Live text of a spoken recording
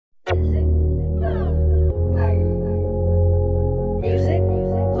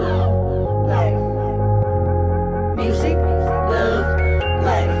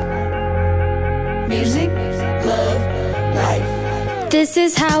This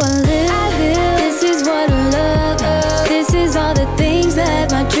is how I live. This is what I love. This is all the things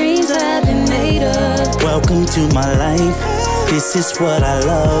that my dreams have been made of. Welcome to my life. This is what I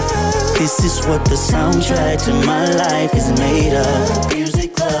love. This is what the soundtrack to my life is made of.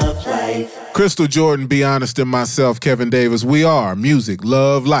 Music, love, life. Christal, Jordan, Be Honest, and myself, Kevin Davis. We are Music,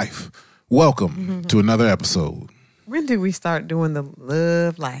 Love, Life. Welcome to another episode. When did we start doing the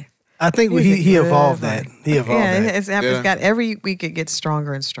love life? I think he evolved that. He evolved that. It's got every week it gets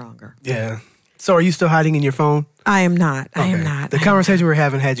stronger and stronger. Yeah. So are you still hiding in your phone? I am not. Okay. I am not. The conversation we were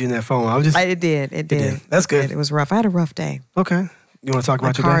having had you in that phone. It did. It did. That's good. It was rough. I had a rough day. Okay. You want to talk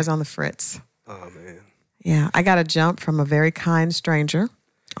about your day? My car is on the fritz. Oh, man. Yeah. I got a jump from a very kind stranger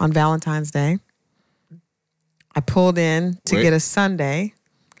on Valentine's Day. I pulled in to get a sundae,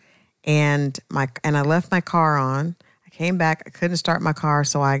 and I left my car on. I came back. I couldn't start my car,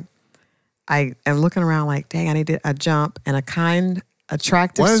 so I am looking around like, dang, I need a jump, and a kind,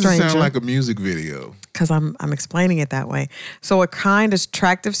 attractive stranger. Why does it sound like a music video? Because I'm explaining it that way. So a kind,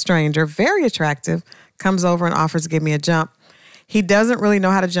 attractive stranger, very attractive, comes over and offers to give me a jump. He doesn't really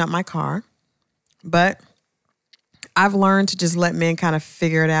know how to jump my car, but I've learned to just let men kind of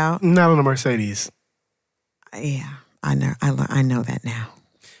figure it out. Not on a Mercedes. Yeah, I know that now.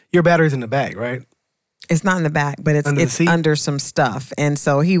 Your battery's in the back, right? It's not in the back, but it's under some stuff. And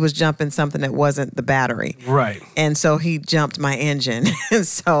so he was jumping something that wasn't the battery. Right. And so he jumped my engine. And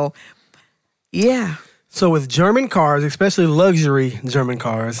so, yeah. So with German cars, especially luxury German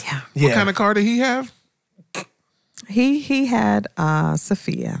cars. Yeah. What kind of car did he have? He had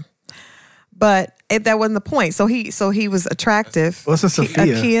Sophia. But that wasn't the point. So he was attractive. What's a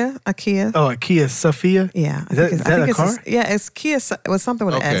Sophia? A Kia. Oh, a Kia Sophia? Yeah. Is that a car? It's Kia. It was something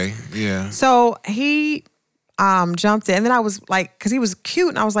with an S. Okay, yeah. So he jumped in. And then I was like, because he was cute.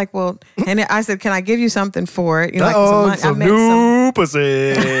 And I was like, well, and I said, can I give you something for it? Some new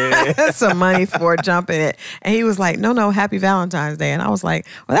pussy. Some money for jumping it. And he was like, no, happy Valentine's Day. And I was like,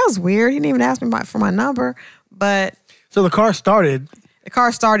 well, that was weird. He didn't even ask me for my number. But so the car started.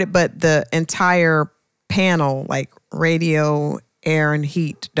 But the entire panel, like radio, air, and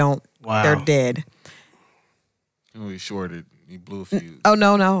heat, they're dead. Oh, he shorted. He blew a fuse. Oh,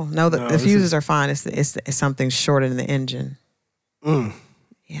 no. The fuses are fine. It's something shorted in the engine.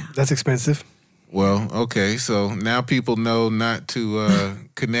 Yeah. That's expensive. Well, okay. So now people know not to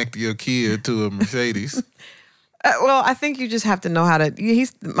connect your Kia to a Mercedes. Well, I think you just have to know how to.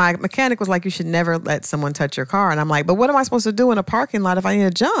 My mechanic was like, you should never let someone touch your car. And I'm like, but what am I supposed to do in a parking lot if I need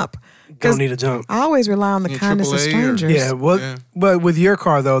a jump? Don't need a jump. I always rely on the kindness of strangers. But with your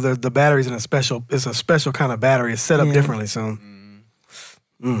car, though, the battery's it's a special kind of battery. It's set up differently. So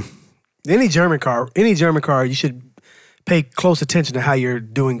any German car, you should pay close attention to how you're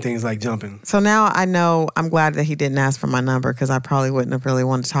doing things like jumping. So now I know. I'm glad that he didn't ask for my number because I probably wouldn't have really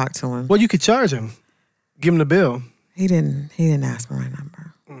wanted to talk to him. Well, you could charge him. Give him the bill. He didn't ask for my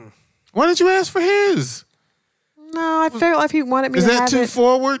number. Why didn't you ask for his? No, I felt like he wanted me to have it. Is that too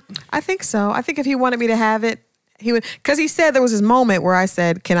forward? I think so. I think if he wanted me to have it, he would. Because he said there was this moment where I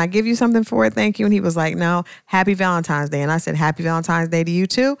said, can I give you something for it? Thank you. And he was like, no, happy Valentine's Day. And I said, happy Valentine's Day to you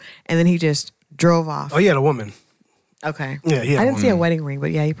too. And then he just drove off. Oh, he had a woman. Okay. Yeah. I didn't see a wedding ring,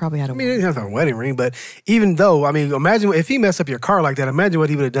 but yeah, he probably had a woman. He didn't have a wedding ring, but even though, imagine if he messed up your car like that, imagine what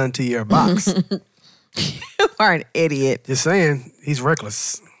he would have done to your box. You are an idiot. Just saying, he's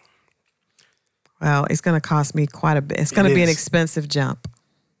reckless. Well, it's going to cost me quite a bit. It's going to be an expensive jump.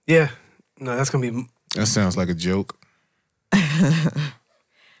 Yeah. No, that's going to be... That sounds like a joke.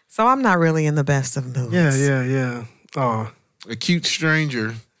 So I'm not really in the best of moods. Yeah. Oh. A cute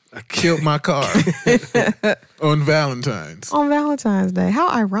stranger killed my car on Valentine's. On Valentine's Day. How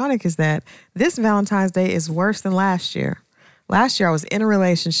ironic is that? This Valentine's Day is worse than last year. Last year I was in a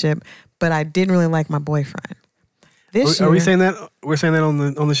relationship, but I didn't really like my boyfriend. Are we saying that? We're saying that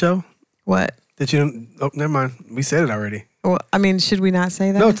on the show? What? That you? Oh, never mind. We said it already. Well, should we not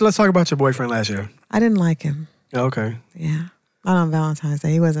say that? No, let's talk about your boyfriend last year. I didn't like him. Oh, okay. Yeah. Not on Valentine's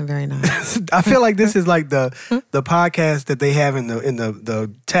Day. He wasn't very nice. I feel like this is like the podcast that they have in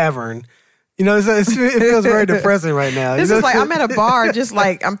the tavern. It feels very depressing right now. This is like I'm at a bar, just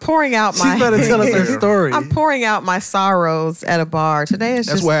like I'm pouring out my. She's about to tell us her story. I'm pouring out my sorrows at a bar. Today is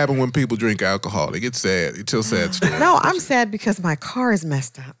That's what happens when people drink alcohol. They get sad. They tell sad stories. No, I'm sad because my car is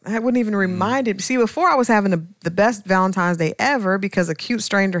messed up. I wouldn't even remind it. See, before I was having the best Valentine's Day ever because a cute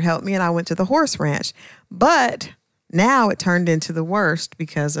stranger helped me and I went to the horse ranch. But now it turned into the worst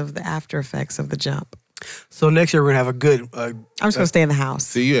because of the after effects of the jump. So next year we're going to have a good... I'm just going to stay in the house.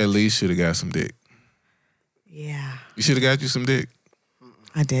 See, you at least should have got some dick. Yeah. You should have got you some dick.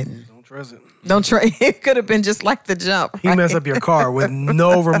 I didn't. Trust it. Don't try. It could have been just like the jump. He right? messed up your car with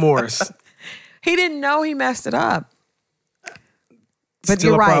no remorse. He didn't know he messed it up. But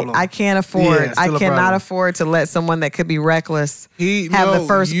Still you're a right. problem. I can't afford. Yeah, I still a cannot problem. afford to let someone that could be reckless have No, the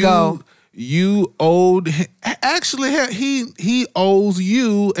first go. You owed. Actually, he owes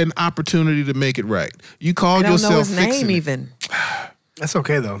you an opportunity to make it right. You I called don't yourself know his fixing name it. even. That's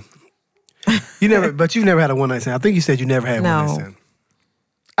okay though. But you've never had a one night stand. I think you said you never had No. one night stand.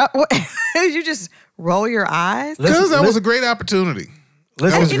 What? Did you just roll your eyes? Because that was a great opportunity.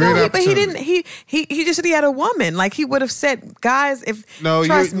 Listen, That was a You great know, but he opportunity. didn't. He just said he had a woman. Like he would have said, guys, if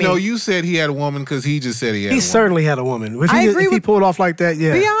trust me. No, you said he had a woman because he just said he had. he a woman. certainly had a woman. If I he, agree if he with- pulled off like that,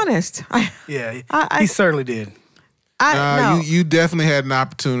 yeah, Be honest. yeah, I- he certainly did. No. You definitely had an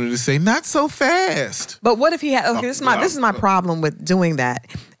opportunity to say not so fast. But what if he had? Okay, this is my problem with doing that.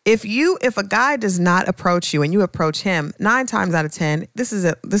 If a guy does not approach you and you approach him, 9 times out of 10, this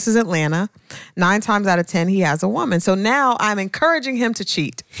is Atlanta. 9 times out of 10, he has a woman. So now I'm encouraging him to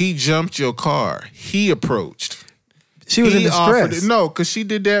cheat. He jumped your car. He approached. She was in distress. No, because she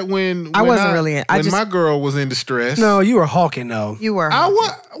did that when I wasn't really in- I when just- my girl was in distress. No, you were hawking though. You were. How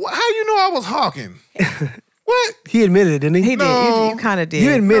you know I was hawking? What? He admitted it, didn't he? He did. No. You kind of did.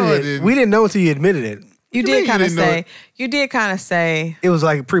 You admitted No, I it. didn't. We didn't know until you admitted it. You You did mean you kind of didn't know say. it? You did kind of say. It was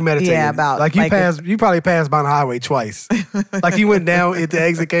like premeditated. Yeah, about- like you like passed. You probably passed by the highway twice. Like you went down, hit the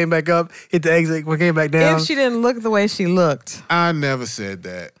exit, came back up, hit the exit, came back down. If she didn't look the way she looked, I never said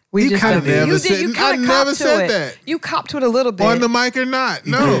that. we You just kinda don't- did. You Never did. You said- kind I of never copped to said it. that. You copped to it a little bit. On the mic or not?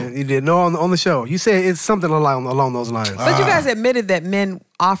 You No. did. You did. No, on the show. You said it's something along those lines. But you guys admitted that men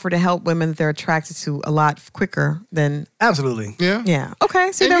offer to help women that they're attracted to a lot quicker than. Absolutely. Yeah. Yeah.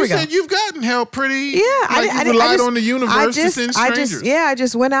 Okay. See, And there you we go. said you've gotten help pretty. Yeah, like you relied on the universe to send strangers. I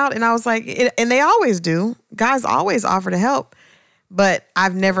just went out and I was like, and they always do. Guys always offer to help, but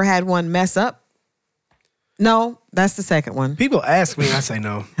I've never had one mess up. No, that's the second one. People ask me, and I say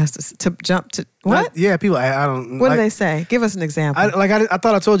no. That's to jump to what? Yeah, people. I don't. What like, do they say? Give us an example. I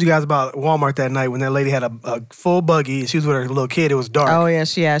thought I told you guys about Walmart that night when that lady had a full buggy and she was with her little kid. It was dark. oh yeah,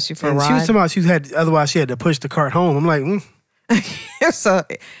 she asked you for a and she was ride. talking about otherwise she had to push the cart home. I'm like, So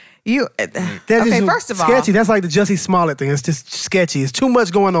you that's okay? just First of all, sketchy. That's like the Jussie Smollett thing. It's just sketchy. It's too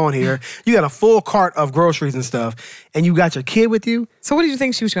much going on here. You got a full cart of groceries and stuff, and you got your kid with you. so what did you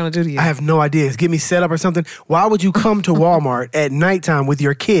think she was going to do to you? I have no idea. Get me set up or something. Why would you come to Walmart at nighttime with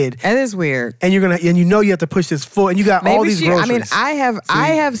your kid? That is weird. And you have to push this full, and you got all these groceries. I mean, I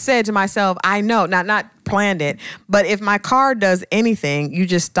have said to myself, I know, not planned it, but if my car does anything, you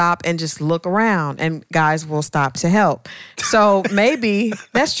just stop and just look around, and guys will stop to help. So maybe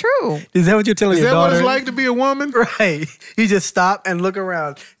that's true. Is that what you're telling Is your that daughter? what it's like to be a woman? Right. You just stop and look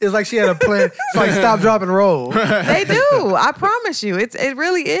around. It's like she had a plan. It's like stop, drop, and roll. They do. I promise you, it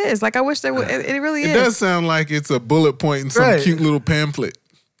really is. Like I wish they would. It really It is. does sound like it's a bullet point in some Right. cute little pamphlet.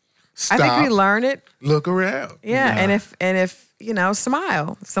 I Stop. think we learn it. Look around. Yeah, and if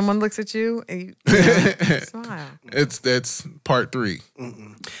smile. If someone looks at you, and smile. That's part 3.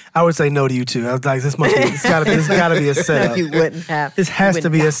 I would say no to you too. I was like, this gotta be a setup. You wouldn't have. This has to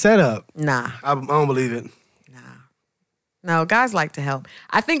be a setup. Nah. I don't believe it. No, guys like to help.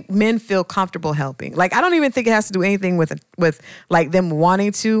 I think men feel comfortable helping. Like I don't even think it has to do anything with like them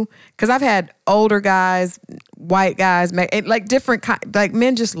wanting to. Because I've had older guys, white guys, like different like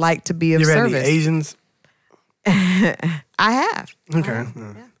men just like to be of You ever had service. any Asians? I have. Okay.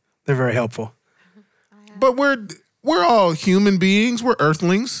 Yeah. They're very helpful. But we're all human beings. We're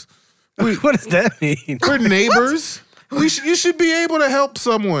earthlings. What does that mean? We're neighbors. You should be able to help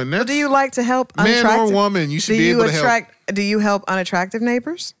someone. That's Do you like to help man unattractive? or woman. You should be able to help. Do you help unattractive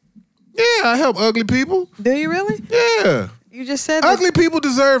neighbors? Yeah, I help ugly people. Do you really? Yeah. You just said that. Ugly people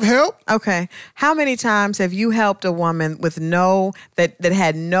deserve help. Okay. How many times have you helped a woman with that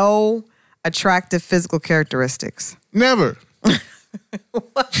had no attractive physical characteristics? Never.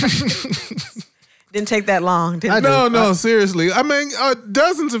 Didn't take that long, did it? No, seriously. I mean,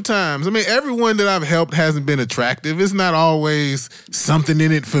 dozens of times. I mean, everyone that I've helped hasn't been attractive. It's not always something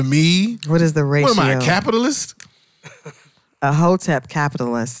in it for me. What is the ratio? What am I, a capitalist? A hotep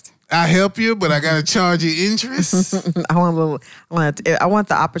capitalist. I help you, but I gotta charge you interest. I want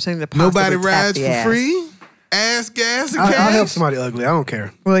the opportunity to possibly Nobody tap rides the for ass. free. Ass, gas, and I'll help cash. somebody ugly. I don't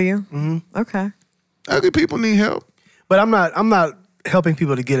care. Will you? Mm-hmm. Okay. Ugly people need help. But I'm not helping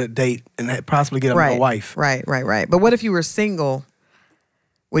people to get a date and possibly get a wife. Right. But what if you were single?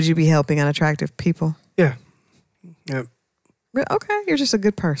 Would you be helping unattractive people? Yeah. Yeah. Okay, you're just a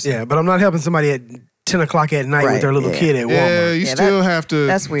good person. Yeah, but I'm not helping somebody at 10 o'clock at night with their little kid at Walmart. Yeah, you still have to.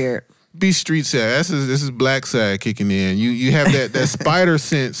 That's weird. be street side. This is black side kicking in. You have that spider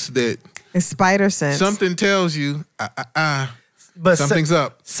sense that it's spider sense. Something tells you but something's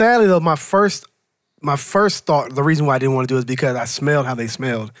up. Sadly though, my first thought, the reason why I didn't want to do it is because I smelled how they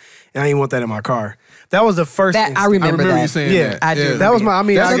smelled, and I didn't want that in my car. That was the first. I remember you that. saying Yeah, that. I do. That was my. I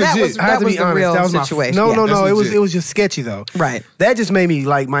mean, That's I legit. had to be the honest. real That was situation. No, Yeah. no. That's It legit. was just sketchy though. Right. That just made me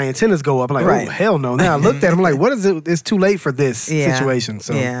like my antennas go up. I'm like, Right. oh hell no. Now I looked at him like, what is it? It's too late for this Yeah. situation.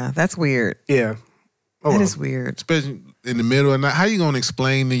 So Yeah, that's weird. yeah. Oh, That well. is weird. Especially in the middle of the night. How you gonna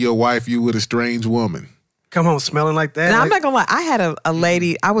explain to your wife you with a strange woman? Come home smelling like that. Now, like, I'm not gonna lie. I had a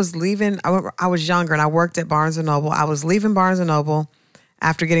lady. I was leaving. I was younger, and I worked at Barnes and Noble. I was leaving Barnes and Noble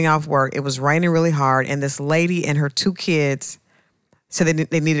after getting off work. It was raining really hard, and this lady and her 2 kids said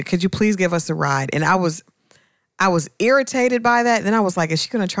they needed. Could you please give us a ride? And I was irritated by that. Then I was like, is she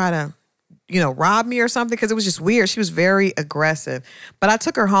gonna try to, rob me or something? Because it was just weird. She was very aggressive. But I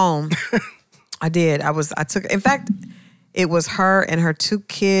took her home. I did. I took. In fact, it was her and her 2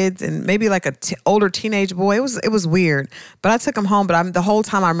 kids and maybe like a older teenage boy. It was weird. But I took them home. But the whole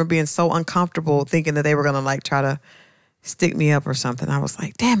time I remember being so uncomfortable, thinking that they were gonna like try to stick me up or something. I was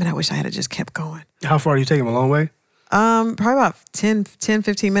like, damn it, I wish I had just kept going. how far do you take him? A long way? Probably about 10,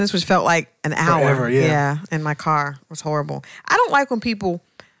 15 minutes, which felt like an hour. Forever, yeah. In my car. It was horrible. I don't like when people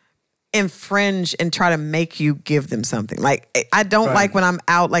infringe and try to make you give them something. Like, I don't like when I'm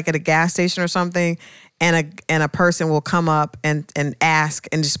out like at a gas station or something and a person will come up and ask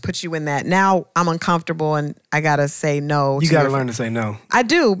and just put you in that. Now I'm uncomfortable and I gotta say no. You got to learn to say no. I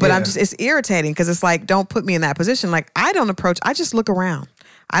do, but Yeah. it's irritating because it's like, don't put me in that position. Like, I don't approach, I just look around.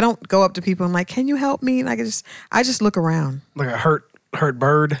 I don't go up to people and like, can you help me? Like, I just look around. Like a hurt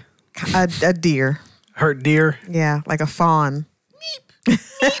bird, A deer. hurt deer. Yeah, like a fawn.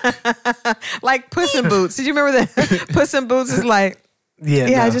 Like Puss in Boots. Did you remember that? Puss in Boots is like, Yeah,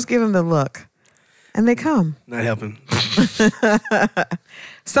 I no, just give them the look. And they come. not helping.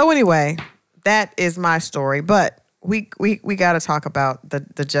 So anyway, that is my story. But we got to talk about the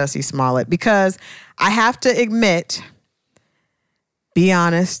Jussie Smollett because I have to admit, be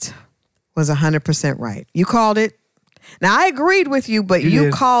honest, was 100% right. You called it. Now, I agreed with you, but you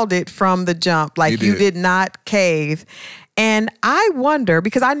did. called it from the jump. Like, you did not cave. And I wonder,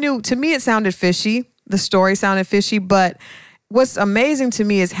 because I knew, to me, it sounded fishy. The story sounded fishy. But what's amazing to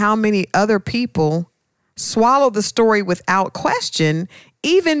me is how many other people swallow the story without question,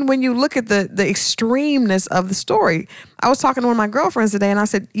 even when you look at the extremeness of the story. I was talking to one of my girlfriends today, and I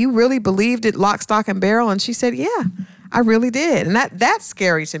said, you really believed it lock, stock, and barrel? And she said, yeah, I really did. And that's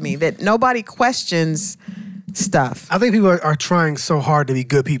scary to me, that nobody questions stuff. I think people are trying so hard to be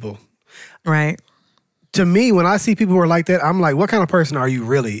good people. Right. To me, when I see people who are like that, I'm like, what kind of person are you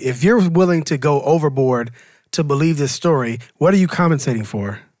really? If you're willing to go overboard to believe this story, what are you compensating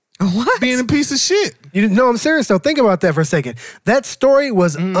for? What? Being a piece of shit. No, I'm serious though. Think about that for a second. That story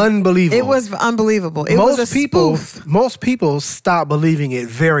was unbelievable. It was unbelievable. It was a spoof. Most people stop believing it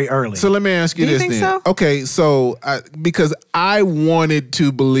very early. So let me ask you Do you this think then. so? Okay, so because I wanted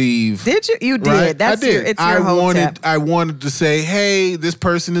to believe. Did you? You did. Right? That's I did. It's your whole tip. I wanted to say, hey, this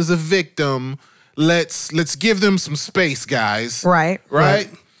person is a victim. Let's give them some space, guys. Right.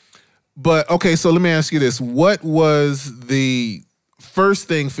 But okay, so let me ask you this: what was the first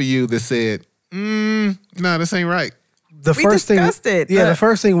thing for you that said, no, this ain't right? The We first discussed thing, it. Yeah, the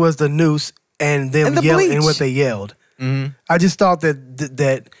first thing was the noose and them And the yelling bleach. and what they yelled. I just thought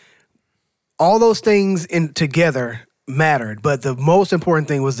that all those things together mattered, but the most important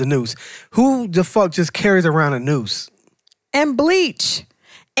thing was the noose. Who the fuck just carries around a noose? And bleach.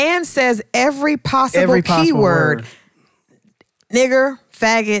 And says every possible keyword. word. Nigger,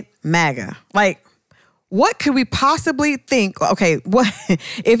 faggot, MAGA. Like, what could we possibly think? Okay, what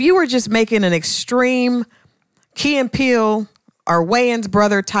if you were just making an extreme Key and Peele or Wayans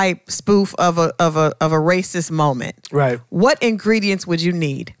brother type spoof of a racist moment? Right. What ingredients would you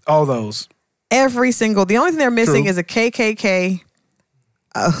need? All those. Every single. The only thing they're missing True. is a KKK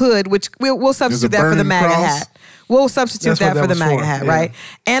hood, which we'll substitute There's a that for the burning MAGA cross? hat. We'll substitute That's what that for that the was MAGA for, hat, yeah. right?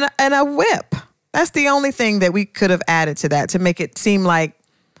 And a whip. That's the only thing that we could have added to that to make it seem like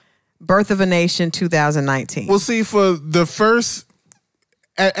Birth of a Nation 2019. Well, see, for the first,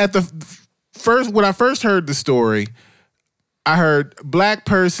 when I first heard the story, I heard black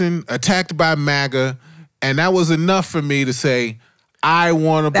person attacked by MAGA, and that was enough for me to say, I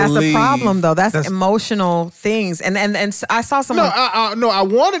want to That's believe. a problem, though. That's emotional things. And I saw someone. I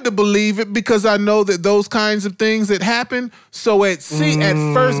wanted to believe it because I know that those kinds of things that happen. So at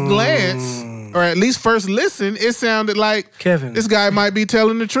first glance, or at least first listen, it sounded like Kevin, this guy might be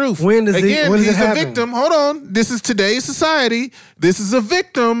telling the truth. When does it he's a happen? victim. Hold on. This is today's society. This is a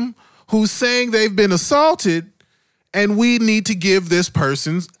victim who's saying they've been assaulted, and we need to give this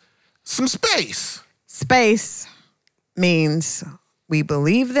person some space. Space means we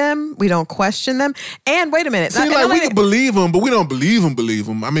believe them. We don't question them. And wait a minute. See, like, we can believe them, but we don't believe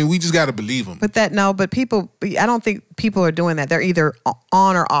them. I mean, we just got to believe them. But people, I don't think people are doing that. They're either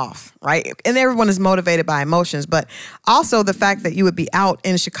on or off, right? And everyone is motivated by emotions. But also the fact that you would be out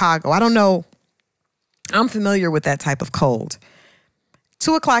in Chicago. I don't know. I'm familiar with that type of cold.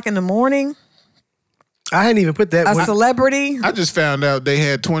 2:00 in the morning. I hadn't even put that. A celebrity. I just found out they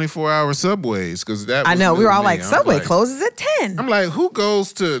had 24-hour subways because that. I know. We were all like, Subway like, closes at 10. I'm like, who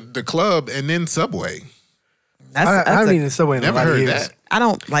goes to the club and then Subway? I haven't eaten Subway in a lot of years. That. I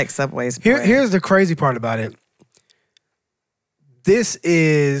don't like Subway's. Here's the crazy part about it. This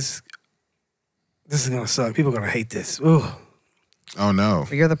is gonna suck. People are gonna hate this. Ooh. Oh no!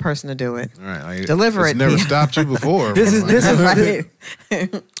 You're the person to do it. All right, like, deliver it. Never stopped you before. This is right.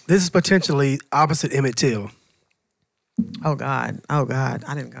 This is potentially opposite Emmett Till. Oh God! I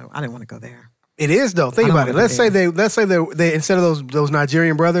didn't want to go there. It is though. Think about it. Let's say they instead of those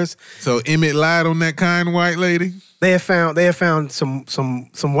Nigerian brothers. So Emmett lied on that kind white lady. They have found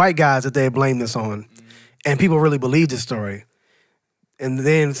some white guys that they had blamed this on, and people really believed this story. And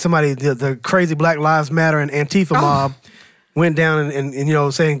then somebody, the crazy Black Lives Matter and Antifa mob, went down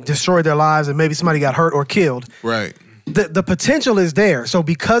and saying destroyed their lives, and maybe somebody got hurt or killed. Right. The potential is there. So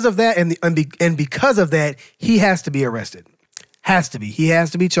because of that, and because of that, he has to be arrested. Has to be. He has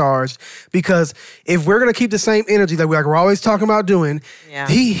to be charged, because if we're gonna keep the same energy that we're always talking about doing,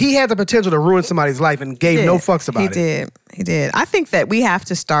 he had the potential to ruin somebody's life and gave no fucks about it. He did. I think that we have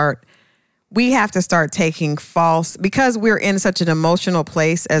to start taking false, because we're in such an emotional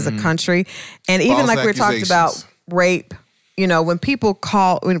place as a country, and even like we're talking about rape. When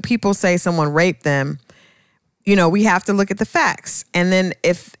people say someone raped them, we have to look at the facts. And then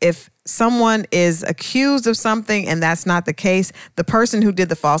if someone is accused of something and that's not the case, the person who did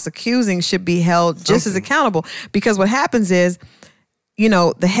the false accusing should be held just as accountable. Because what happens is,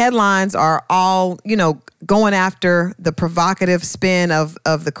 the headlines are all, going after the provocative spin of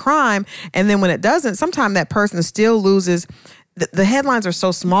the crime. And then when it doesn't, sometimes that person still loses. The headlines are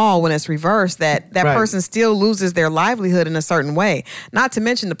so small when it's reversed that person still loses their livelihood in a certain way. Not to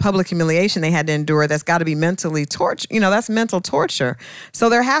mention the public humiliation they had to endure. That's got to be mentally torture. That's mental torture. So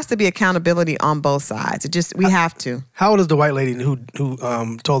there has to be accountability on both sides. We have to. How old is the white lady who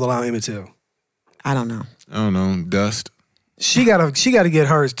told the lie on Emmett Till? I don't know. Dust. She gotta get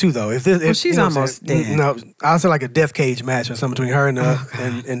hers too though. If she's almost dead. No, I'll say like a death cage match or something between her and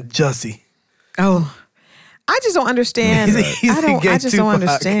Jussie. Oh. I just don't understand. I just don't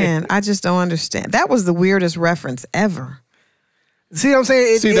understand. I just don't understand. That was the weirdest reference ever. See what I'm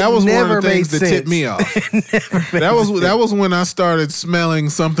saying? That was one of the things that tipped me off. That was when I started smelling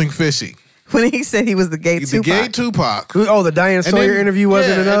something fishy. When he said he was the gay Tupac. The gay Tupac. Oh, the Diane Sawyer interview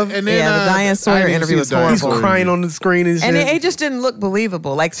wasn't enough? And then, the Diane Sawyer interview was horrible. He's crying on the screen and shit. And it just didn't look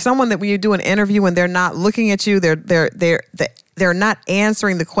believable. Like someone that when you do an interview and they're not looking at you, they're not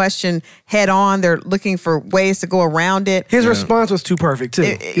answering the question head on. They're looking for ways to go around it. His response was too perfect too. You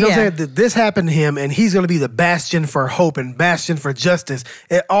know what I'm saying? This happened to him, and he's going to be the bastion for hope and bastion for justice.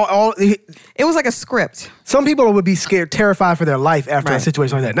 It was like a script. Some people would be scared, terrified for their life after a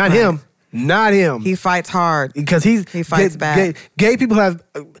situation like that. Not him. Not him. He fights hard. Because he fights back. Gay people have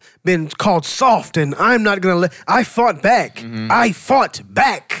been called soft, and I'm not going to I fought back. Mm-hmm. I fought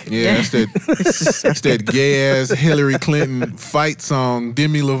back. Yeah, that's that gay-ass Hillary Clinton fight song,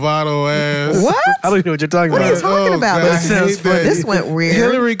 Demi Lovato ass. What? I don't even know what you're talking about. What are you talking about? This went weird.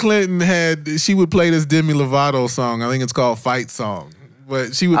 Hillary Clinton she would play this Demi Lovato song. I think it's called Fight Song.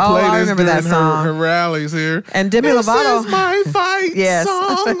 But she would play this during her rallies here. And Demi Lovato. This is my fight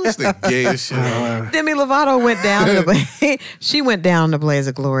song. It's the gayest shit. Demi Lovato went down she went down to blaze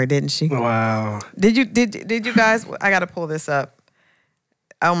of glory, didn't she? Wow. Did you guys? I got to pull this up.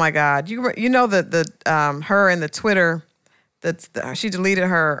 Oh my God! You know her and the Twitter. She deleted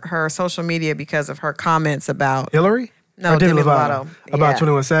her social media because of her comments about Hillary. No, Demi Lovato. About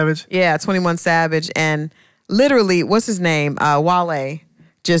 21 Savage. Yeah, 21 Savage and. Literally, what's his name? Wale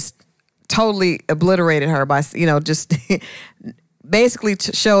just totally obliterated her by, just basically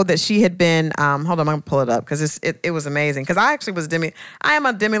showed that she had been. Hold on, I'm gonna pull it up because it was amazing. Because I actually I am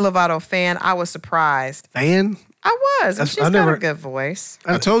a Demi Lovato fan. I was surprised. Fan? I was. And she's got a good voice.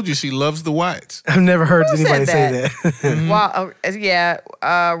 I told you she loves the whites. I've never heard anybody say that.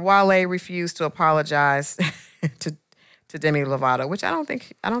 Wale refused to apologize to Demi Lovato, which I don't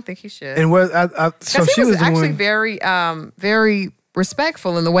think he should. And so she was actually very, very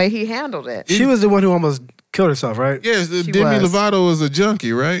respectful in the way he handled it. She was the one who almost killed herself, right? Yes, Demi Lovato was a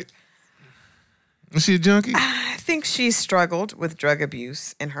junkie, right? Is she a junkie? I think she struggled with drug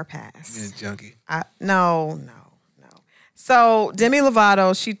abuse in her past. Yeah, junkie. No. So Demi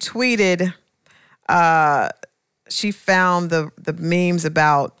Lovato, she tweeted, she found the memes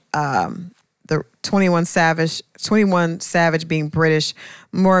about the 21 Savage being British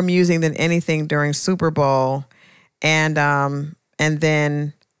more amusing than anything during Super Bowl, and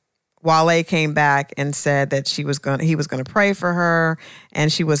then Wale came back and said that he was going to pray for her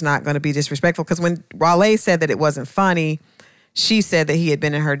and she was not going to be disrespectful. Because when Wale said that it wasn't funny, she said that he had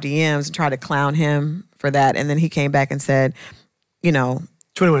been in her DMs and tried to clown him for that. And then he came back and said, 21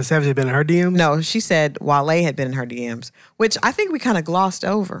 Savage had been in her DMs? No, she said Wale had been in her DMs, which I think we kind of glossed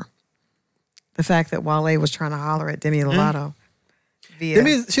over. The fact that Wale was trying to holler at Demi Lovato.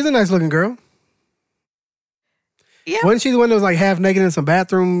 She's a nice looking girl. Yeah. Wasn't she the one that was like half naked in some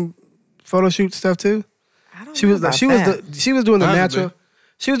bathroom photo shoot stuff too? I don't know about she was doing the natural.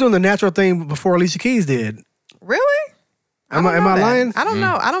 She was doing the natural thing before Alicia Keys did. Really? Am I lying? I don't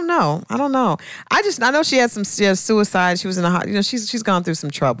know. I don't know. I know she had suicide. She was in a she's gone through some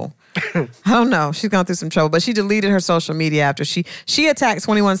trouble. I don't know. She's gone through some trouble, but she deleted her social media after she attacked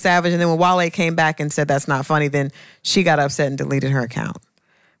 21 Savage, and then when Wale came back and said that's not funny, then she got upset and deleted her account.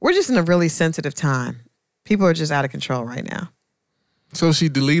 We're just in a really sensitive time. People are just out of control right now. So she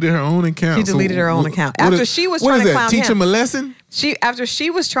deleted her own account. She deleted her own account after she was trying to clown him. Teach him a lesson. After she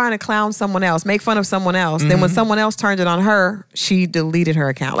was trying to clown someone else, make fun of someone else. Then when someone else turned it on her, she deleted her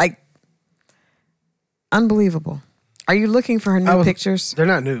account. Like, unbelievable. Are you looking for her new pictures? They're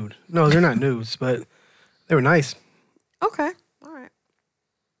not nude. No, they're not nudes, but they were nice. Okay, all right.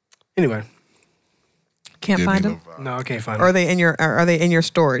 Anyway, can't find them. No, I can't find them. Are they in your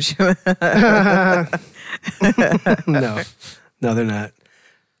storage? No, they're not.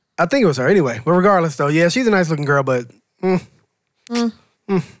 I think it was her anyway. But regardless, though, yeah, she's a nice looking girl, but I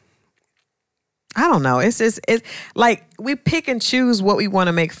don't know. It's like we pick and choose what we want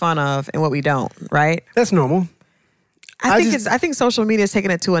to make fun of and what we don't, right? That's normal. I think social media is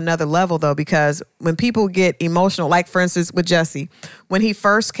taking it to another level though, because when people get emotional, like for instance with Jussie, when he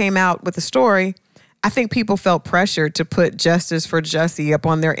first came out with the story, I think people felt pressured to put justice for Jussie up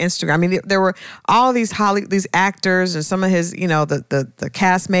on their Instagram. I mean, there were all these these actors and some of his, the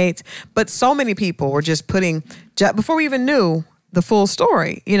castmates, but so many people were just putting, before we even knew the full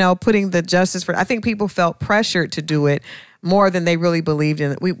story, putting the justice for, I think people felt pressured to do it more than they really believed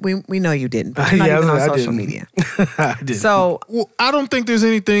in it. We know you didn't. But you're not even on social media. I didn't. So I don't think there's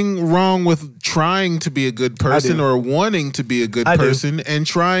anything wrong with trying to be a good person or wanting to be a good person and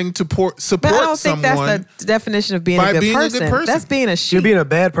trying to support someone. But I don't think that's the definition of being a good person. That's being a sheep. You're being a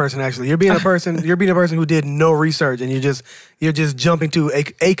bad person, actually. You're being a person. You're being a person who did no research, and you're just jumping to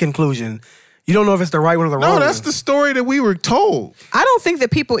a conclusion. You don't know if it's the right one or the wrong one. No, that's the story that we were told. I don't think that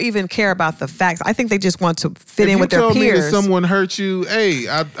people even care about the facts. I think they just want to fit in with their peers. If you told me that someone hurt you, hey,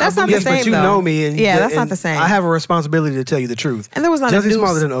 that's not the same, but you know me. And, that's not the same. I have a responsibility to tell you the truth. And there was not Jussie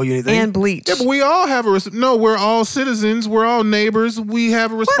Smollett didn't owe you anything. And bleach. Yeah, but we all have we're all citizens. We're all neighbors. We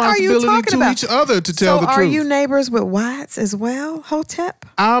have a responsibility to each other to tell the truth. So are you neighbors with Watts as well, Hotep?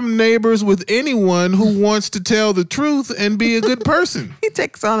 I'm neighbors with anyone who wants to tell the truth and be a good person. He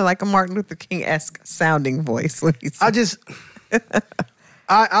takes on like a Martin Luther King-esque sounding voice when he's Now,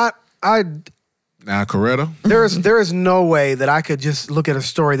 Coretta. There is no way that I could just look at a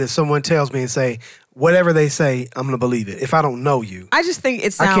story that someone tells me and say, whatever they say, I'm going to believe it if I don't know you. I just think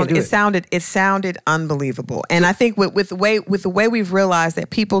it sounded unbelievable. And I think with the way we've realized that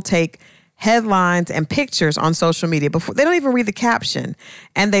people take headlines and pictures on social media before they don't even read the caption,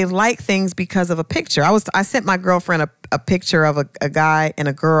 and they like things because of a picture. I sent my girlfriend a picture of a guy and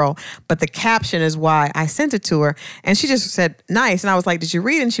a girl, but the caption is why I sent it to her, and she just said nice, and I was like, did you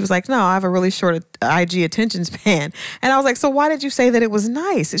read it? And she was like, no, I have a really short IG attention span. And I was like, so why did you say that it was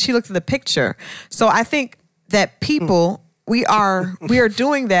nice? And she looked at the picture. So I think that people we are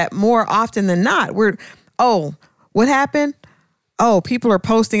doing that more often than not. What happened? Oh, people are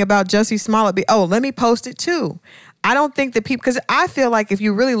posting about Jussie Smollett. Let me post it too. I don't think that people, because I feel like if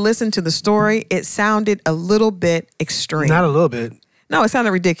you really listen to the story, it sounded a little bit extreme. Not a little bit. No, it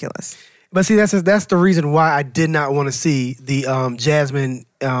sounded ridiculous. But see, that's the reason why I did not want to see the Jasmine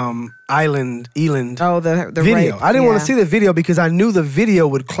Eland the video. Rape. I didn't want to see the video because I knew the video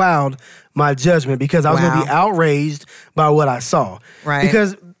would cloud my judgment because I was going to be outraged by what I saw. Right.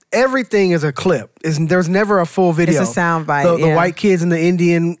 Because everything is a clip. There's never a full video. It's a sound bite. The white kids and the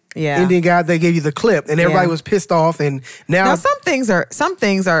Indian guy, they gave you the clip, and everybody was pissed off. And now some things are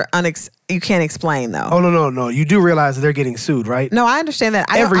you can't explain though. Oh no! You do realize that they're getting sued, right? No, I understand that.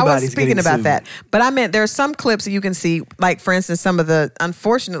 I was speaking about sued. that, but I meant there are some clips that you can see, like for instance,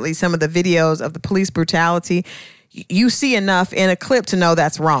 unfortunately, some of the videos of the police brutality. You see enough in a clip to know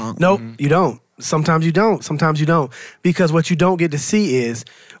that's wrong. Nope, you don't. Sometimes you don't. Because what you don't get to see is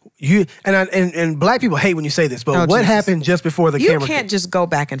you and black people hate when you say this, but what happened just before the camera? You can't just go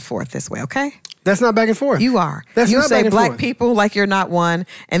back and forth this way, okay? That's not back and forth. You are. You say black people like you're not one,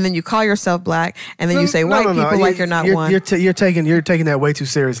 and then you call yourself black, and then you say white people like you're not one. You're taking that way too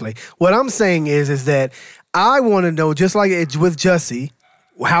seriously. What I'm saying is that I want to know, just like it's with Jussie,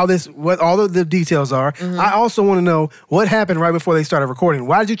 what all of the details are. Mm-hmm. I also want to know what happened right before they started recording.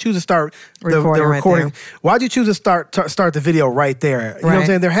 Why did you choose to start the recording? Right, why did you choose to start the video right there? You know what I'm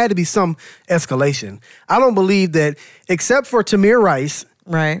saying? There had to be some escalation. I don't believe that, except for Tamir Rice,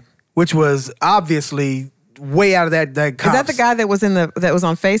 right, which was obviously way out of that cops. Is that the guy that was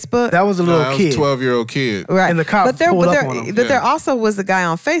on Facebook? That was a little kid. 12-year-old kid. Right. And the cop pulled up on him. But there also was the guy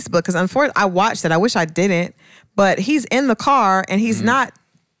on Facebook, because unfortunately I watched it. I wish I didn't. But he's in the car and he's not.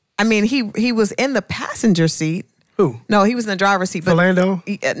 I mean, he was in the passenger seat. Who? No, he was in the driver's seat. But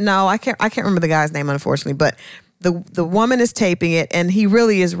Philando? No, I can't remember the guy's name, unfortunately. But the woman is taping it, and he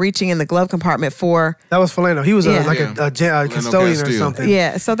really is reaching in the glove compartment for. That was Philando. He was a custodian or something.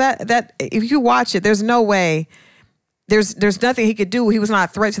 Yeah. So that if you watch it, there's no way. There's nothing he could do. He was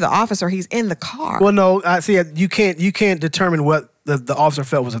not a threat to the officer. He's in the car. Well, no, I see. You can't determine what the officer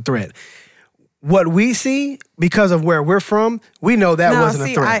felt was a threat. What we see, because of where we're from, we know that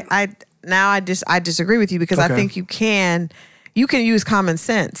wasn't a threat. I disagree with you, because I think you can use common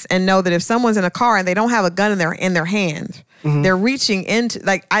sense and know that if someone's in a car and they don't have a gun in their hand, they're reaching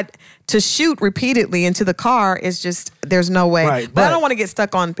into to shoot repeatedly into the car is just, there's no way. Right, but I don't want to get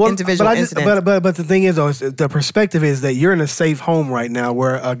stuck on individual incidents. But the thing is, though, the perspective is that you're in a safe home right now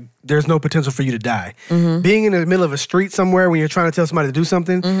where there's no potential for you to die. Being in the middle of a street somewhere when you're trying to tell somebody to do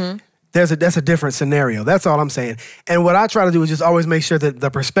something. That's a different scenario. That's all I'm saying. And what I try to do is just always make sure that the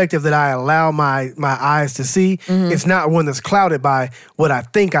perspective that I allow my eyes to see, it's not one that's clouded by what I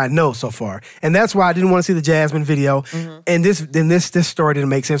think I know so far. And that's why I didn't want to see the Jasmine video. And this story didn't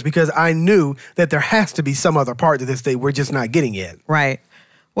make sense, because I knew that there has to be some other part to this that we're just not getting yet. Right.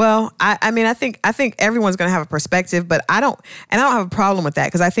 Well, I mean, I think everyone's going to have a perspective, but I don't have a problem with that,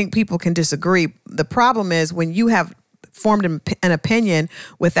 because I think people can disagree. The problem is when you have formed an opinion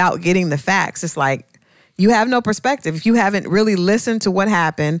without getting the facts. It's like you have no perspective. If you haven't really listened to what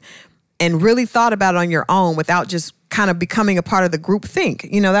happened and really thought about it on your own without just kind of becoming a part of the group think.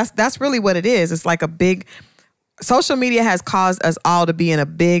 That's really what it is. It's like a big, social media has caused us all to be in a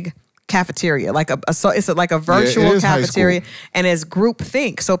big cafeteria, it's like a virtual cafeteria, and it's group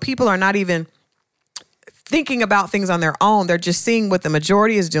think. So people are not even thinking about things on their own. They're just seeing what the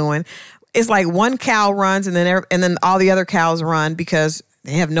majority is doing. It's like one cow runs and then all the other cows run because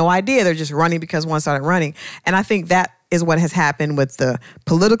they have no idea. They're just running because one started running. And I think that is what has happened with the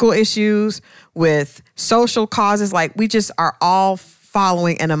political issues, with social causes. Like, we just are all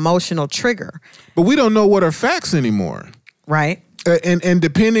following an emotional trigger. But we don't know what are facts anymore. Right. And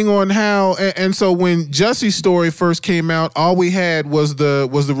depending on how, and so when Jussie's story first came out, all we had was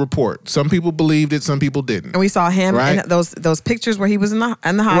the report. Some people believed it, some people didn't. And we saw him in those pictures where he was in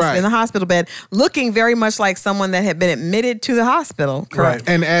the hospital bed, looking very much like someone that had been admitted to the hospital. Correct. Right.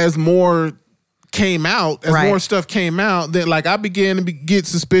 And as more came out, more stuff came out, then I began to get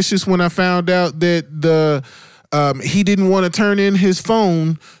suspicious when I found out that he didn't want to turn in his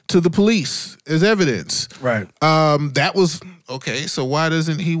phone to the police as evidence. Right. That was okay. So why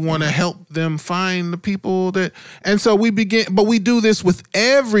doesn't he want to help them find the people that? And so we begin, but we do this with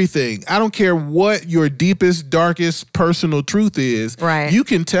everything. I don't care what your deepest, darkest personal truth is. Right. You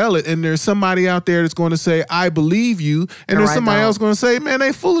can tell it, and there's somebody out there that's going to say, "I believe you," and there's somebody else going to say, "Man,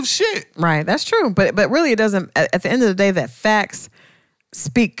 they full of shit." Right. That's true. But really, it doesn't. At the end of the day, that facts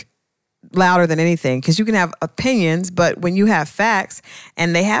speak louder than anything, because you can have opinions, but when you have facts,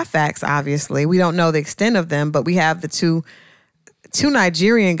 and they have facts, obviously, we don't know the extent of them, but we have the two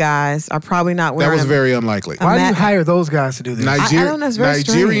Nigerian guys are probably not wearing. That was very unlikely. Why do you hire those guys to do this? I don't know, it's very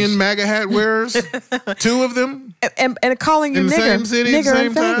Nigerian strange. MAGA hat wearers, two of them, and calling you in the nigger, same city, nigger same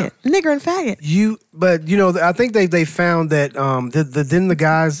and time? faggot, nigger and faggot. I think they found that then the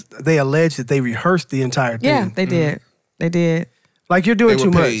guys, they alleged that they rehearsed the entire thing. Yeah, they did. They did. Like, you're doing They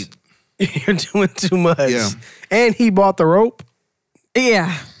too were much. paid. You're doing too much. Yeah. And he bought the rope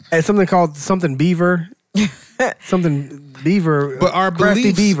Yeah. at something called something Beaver. something beaver. But our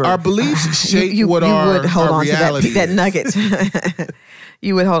crafty beaver. beliefs shape you what would our hold on reality to that is. nugget.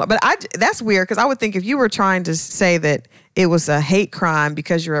 You would hold on. But that's weird because I would think if you were trying to say that it was a hate crime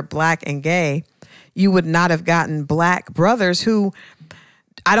because you're a black and gay, you would not have gotten black brothers who,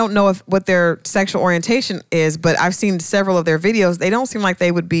 I don't know what their sexual orientation is, but I've seen several of their videos. They don't seem like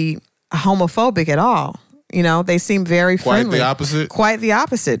they would be homophobic at all. You know, they seem very friendly. Quite the opposite? Quite the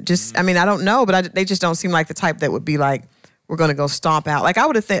opposite. Just, I mean, I don't know, but they just don't seem like the type that would be like, we're going to go stomp out. Like I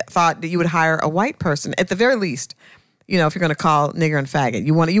would have thought that you would hire a white person at the very least. You know, if you're going to call nigger and faggot,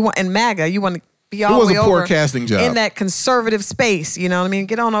 you want and MAGA, you want to be all the way over. It was a poor casting job in that conservative space. You know what I mean?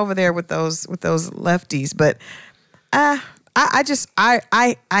 Get on over there with those lefties. But I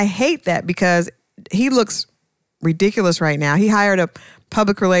hate that because he looks ridiculous right now. He hired a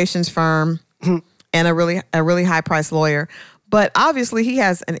public relations firm and a really high priced lawyer. But obviously he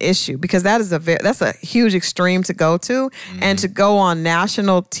has an issue because that's a huge extreme to go to, and to go on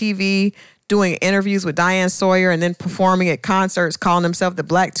national TV doing interviews with Diane Sawyer and then performing at concerts, calling himself the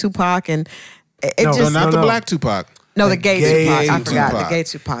Black Tupac, and not the Black Tupac. No, the gay Tupac. I forgot Tupac. the gay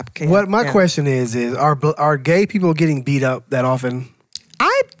Tupac. What my question is are gay people getting beat up that often?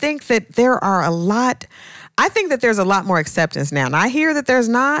 I think that there are a lot. I think that there's a lot more acceptance now. And I hear that there's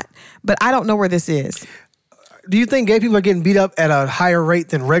not, but I don't know where this is. Do you think gay people are getting beat up at a higher rate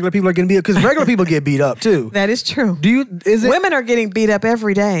than regular people are getting beat up? Because regular people get beat up too. That is true. Women are getting beat up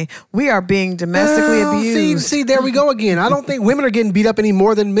every day. We are being domestically abused. See, there we go again. I don't think women are getting beat up any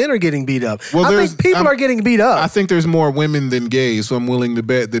more than men are getting beat up. Well, I think people are getting beat up. I think there's more women than gays, so I'm willing to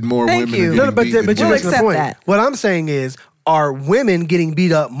bet that more women are getting beat than but gays. you're missing the point. What I'm saying is, are women getting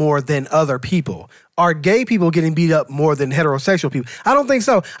beat up more than other people? Are gay people getting beat up more than heterosexual people? I don't think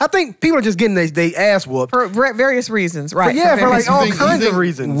so. I think people are just getting their ass whooped. For various reasons, right? For like all kinds of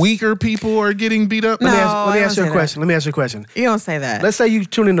reasons. Weaker people are getting beat up? Let me ask you a question. Let me ask you a question. You don't say that. Let's say you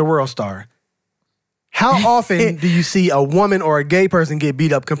tune into World Star. How often do you see a woman or a gay person get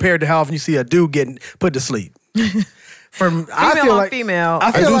beat up compared to how often you see a dude getting put to sleep?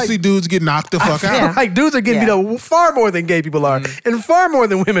 I do see dudes get knocked the fuck out. Like dudes are getting beat up far more than gay people are, and far more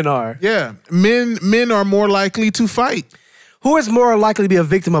than women are. Yeah, men are more likely to fight. Who is more likely to be a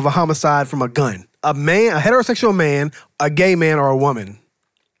victim of a homicide from a gun? A heterosexual man, a gay man, or a woman?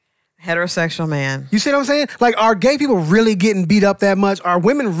 Heterosexual man. You see what I'm saying? Like, are gay people really getting beat up that much? Are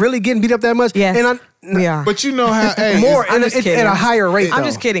women really getting beat up that much? Yes. We are. But you know how more at a higher rate. I'm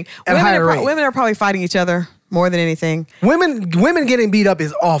just kidding. Women are probably fighting each other more than anything. Women getting beat up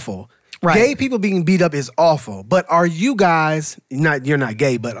is awful. Right. Gay people being beat up is awful. But are you guys you're not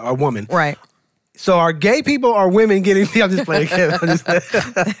gay, but a woman. Right. So are gay people or women getting beat up? I'm just playing.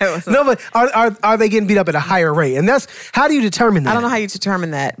 No, but are they getting beat up at a higher rate? And how do you determine that? I don't know how you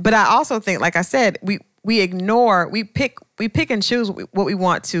determine that. But I also think, like I said, we pick and choose what we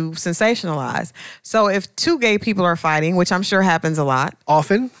want to sensationalize. So if two gay people are fighting, which I'm sure happens a lot.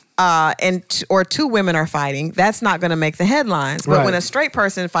 Often. Or two women are fighting, that's not going to make the headlines. But when a straight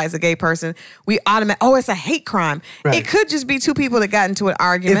person fights a gay person, we automatically, it's a hate crime. Right. It could just be two people that got into an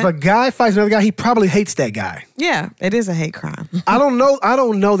argument. If a guy fights another guy, he probably hates that guy. Yeah, it is a hate crime. I don't know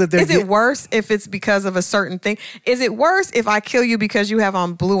that there's... Is it worse if it's because of a certain thing? Is it worse if I kill you because you have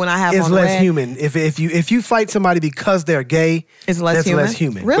on blue and I have on red? It's less human. If you fight somebody because they're gay, it's less human. Less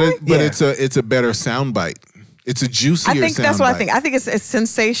human. Really? But it's a better soundbite. It's a juicier. I think that's what I think. I think it's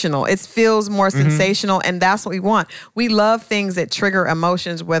sensational. It feels more sensational, and that's what we want. We love things that trigger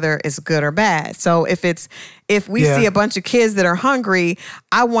emotions, whether it's good or bad. So if we see a bunch of kids that are hungry,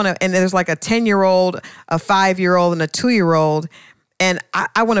 I want to, and there's like a 10-year-old, a 5-year-old, and a 2-year-old. And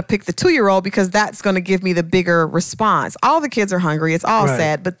I want to pick the 2-year-old because that's going to give me the bigger response. All the kids are hungry. It's all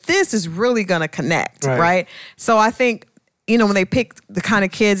sad, but this is really going to connect, right? So I think, when they pick the kind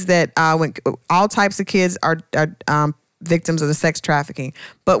of kids that, when all types of kids are victims of the sex trafficking.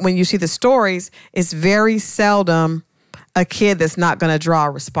 But when you see the stories, it's very seldom a kid that's not going to draw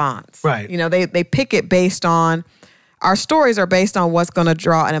a response. Right. They pick it based on, our stories are based on what's going to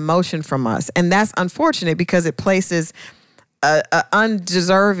draw an emotion from us. And that's unfortunate because it places a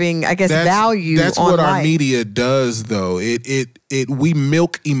undeserving, I guess, value on life. That's what our media does, though. We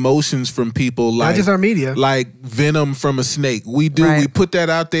milk emotions from people like... Not just our media. Like venom from a snake. We do. Right. We put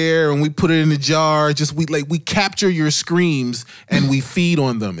that out there and we put it in a jar. We capture your screams and we feed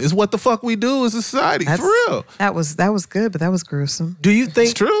on them. Is what the fuck we do as a society. For real. That was good, but that was gruesome. Do you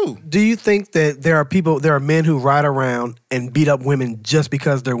think... It's true. Do you think that there are men who ride around and beat up women just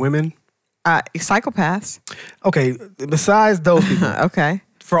because they're women? Psychopaths. Okay, besides those people. Okay.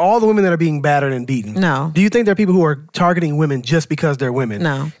 for all the women that are being battered and beaten, No. do you think there are people who are targeting women just because they're women?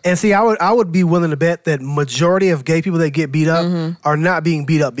 No. And see, I would be willing to bet that majority of gay people that get beat up are not being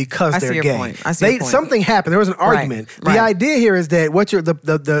beat up because they're your gay. point. I see your point. Something happened. There was an argument. Right. The idea here is that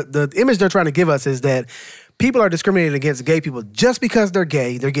the image they're trying to give us is that people are discriminating against gay people just because they're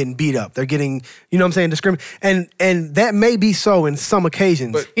gay. They're getting beat up. They're getting, you know what I'm saying, discriminated. And that may be so in some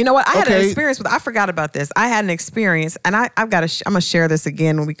occasions. But you know what? I had an experience with. I forgot about this. I had an experience, and I'm gonna share this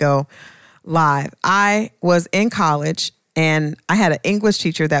again when we go live. I was in college, and I had an English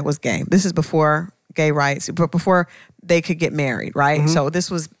teacher that was gay. This is before gay rights, but before they could get married, right? So this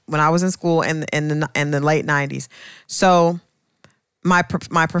was when I was in school in the late 90s. So my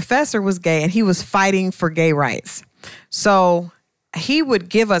professor was gay, and he was fighting for gay rights. So he would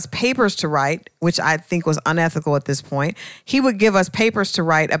give us papers to write, which I think was unethical at this point. He would give us papers to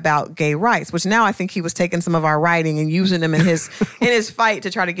write about gay rights, which now I think he was taking some of our writing and using them in his fight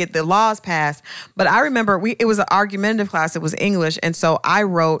to try to get the laws passed. But I remember it was an argumentative class. It was English, and so I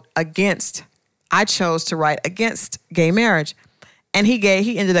chose to write against gay marriage. And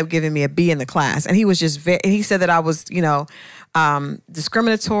he ended up giving me a B in the class. And he was just he said that I was,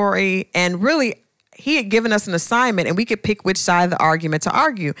 discriminatory. And really, he had given us an assignment and we could pick which side of the argument to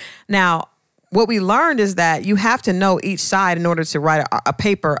argue. Now, what we learned is that you have to know each side in order to write a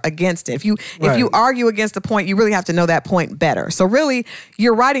paper against it. If you argue against the point, you really have to know that point better. So really,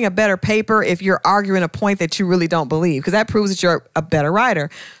 you're writing a better paper if you're arguing a point that you really don't believe, because that proves that you're a better writer.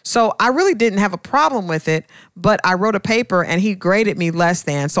 So I really didn't have a problem with it, but I wrote a paper and he graded me less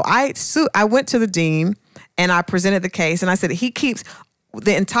than. So I went to the dean and I presented the case, and I said, he keeps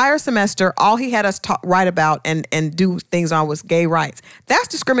the entire semester, all he had us write about and do things on was gay rights. That's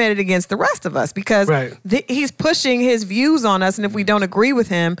discriminated against the rest of us because he's pushing his views on us, and if we don't agree with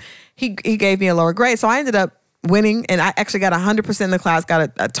him, he gave me a lower grade. So I ended up winning, and I actually got 100% in the class,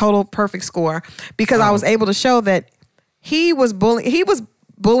 got a total perfect score because I was able to show that he was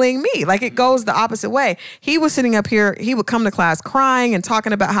bullying me. Like, it goes the opposite way. He was sitting up here, he would come to class crying and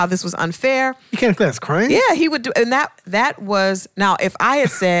talking about how this was unfair. You came to class crying? Yeah, he would do, and that was, now if I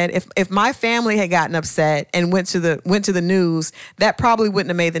had said, if my family had gotten upset and went to the news, that probably wouldn't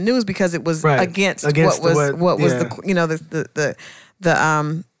have made the news because it was against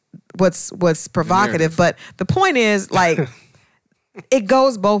what's provocative. But the point is, like, it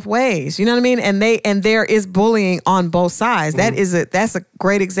goes both ways. You know what I mean? And there is bullying on both sides. That's a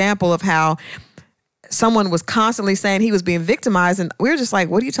great example of how someone was constantly saying he was being victimized, and we were just like,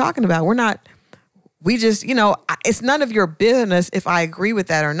 what are you talking about? It's none of your business if I agree with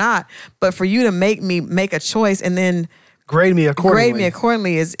that or not. But for you to make a choice and then grade me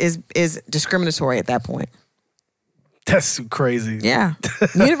accordingly is discriminatory at that point. That's crazy. Yeah.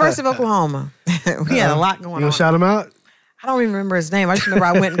 University of Oklahoma. We had a lot going on. You gonna shout him out? I don't even remember his name. I just remember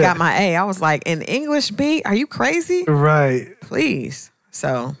I went and got my A. I was like, in English B? Are you crazy? Right. Please.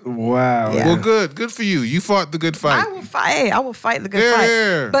 So. Wow. Yeah. Well, good for you. You fought the good fight. I will fight the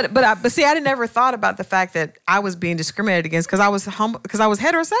good fight. But see, I never thought about the fact that I was being discriminated against because I was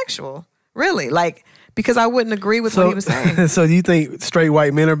heterosexual. Really, like, because I wouldn't agree with what he was saying. So do you think straight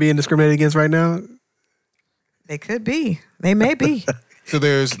white men are being discriminated against right now? They could be. They may be. So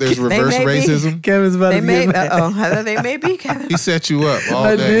there's reverse racism. Kevin's about to be they may be, Kevin. He set you up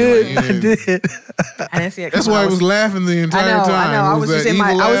all day. I did. I didn't see it coming. That's why I was laughing the entire time. I know. I was just in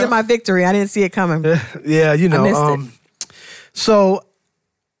my victory. I didn't see it coming. Yeah, you know. I missed it. So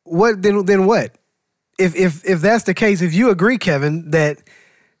what then what? If that's the case, if you agree, Kevin, that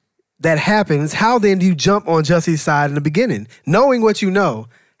happens, how then do you jump on Jussie's side in the beginning? Knowing what you know,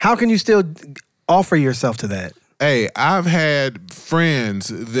 how can you still offer yourself to that? Hey, I've had friends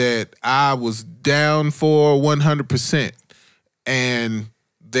that I was down for 100%, and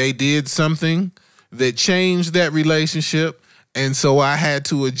they did something that changed that relationship, and so I had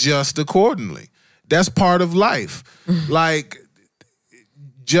to adjust accordingly. That's part of life. Like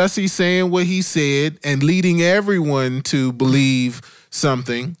Jussie saying what he said and leading everyone to believe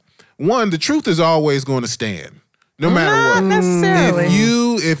something. One, the truth is always going to stand. No matter what. Not necessarily.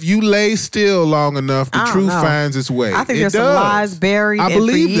 If you lay still long enough, the truth finds its way. I think there's some lies buried and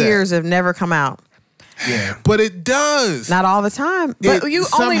for years have never come out. Yeah. But it does. Not all the time. But you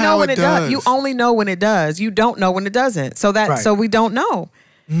only know when it does. You only know when it does. You don't know when it doesn't. So we don't know.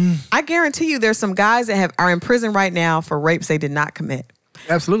 I guarantee you there's some guys that are in prison right now for rapes they did not commit.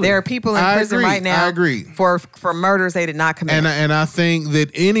 Absolutely. There are people in prison right now for murders they did not commit. And I think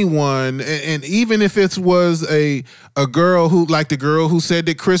that anyone, and even if it was a girl who, like the girl who said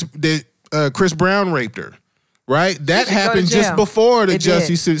that Chris Brown raped her, Right? That should go to happened jail. just before the It did.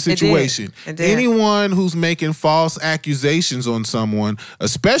 Jussie situation. It did. Anyone who's making false accusations on someone,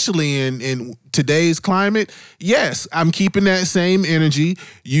 especially in today's climate, yes, I'm keeping that same energy.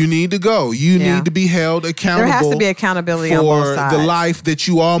 You need to go. You need to be held accountable. There has to be accountability on both sides. For the life that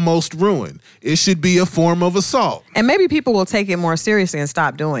you almost ruined. It should be a form of assault. And maybe people will take it more seriously and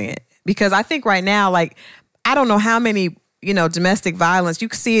stop doing it. Because I think right now, like, I don't know how many, domestic violence. You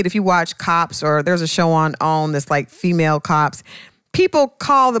can see it if you watch Cops, or there's a show on that's like female cops. People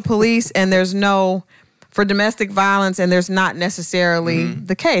call the police and there's no, for domestic violence, and there's not necessarily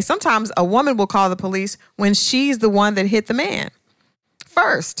the case. Sometimes a woman will call the police when she's the one that hit the man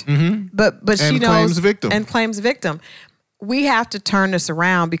first. But she knows and claims victim. We have to turn this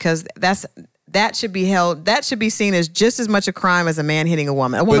around, because that should be seen as just as much a crime as a man hitting a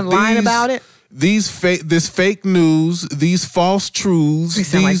woman. A woman lying about it. This fake news, these false truths,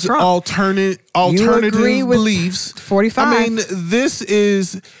 these like alternative beliefs. 45. I mean, this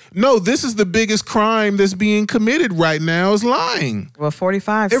is the biggest crime that's being committed right now, is lying. Well,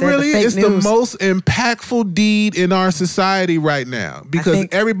 45. It really is news. the most impactful deed in our society right now, because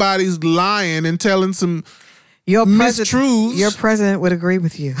everybody's lying and telling some mistruths. Your president would agree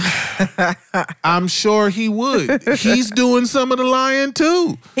with you. I'm sure he would. He's doing some of the lying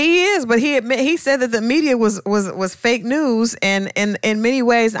too. He is, but he said that the media was fake news, and in many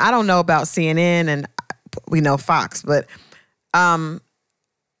ways, I don't know about CNN and we know Fox, but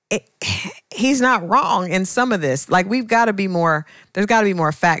he's not wrong in some of this. Like, there's got to be more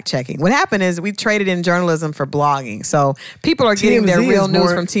fact checking. What happened is we traded in journalism for blogging. So people are getting their real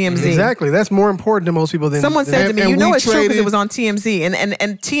news from TMZ. Exactly. That's more important to most people than... Someone said to me, it's true because it was on TMZ.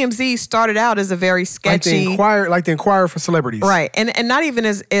 And TMZ started out as a very sketchy... Like the Inquirer for celebrities. Right. And not even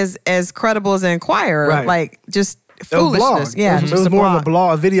as credible as the Inquirer. Right. Like, just foolishness. Yeah. It was more of a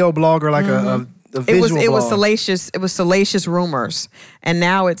blog, a video blog, or like a it was salacious. It was salacious rumors, and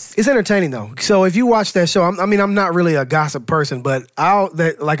now it's entertaining though. So if you watch that show, I'm not really a gossip person, but I'll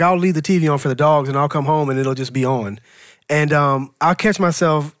leave the TV on for the dogs, and I'll come home and it'll just be on, and I'll catch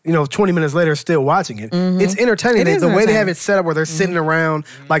myself 20 minutes later still watching it. It's entertaining. The way they have it set up, where they're sitting around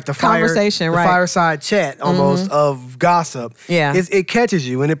like the fireside chat almost of gossip. Yeah, it catches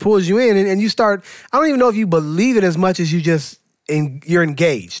you and it pulls you in, and you start. I don't even know if you believe it as much as you're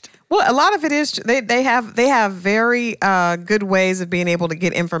engaged. Well, a lot of it is they have very good ways of being able to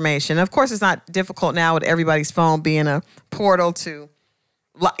get information. Of course, it's not difficult now with everybody's phone being a portal to,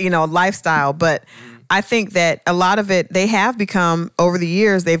 lifestyle. But I think that a lot of it, they have become, over the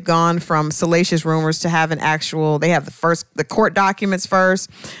years, they've gone from salacious rumors to having they have the court documents first.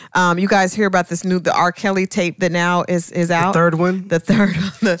 You guys hear about the R. Kelly tape that now is out? The third one? The third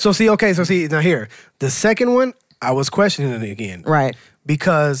one. So now here, the second one, I was questioning it again. Right.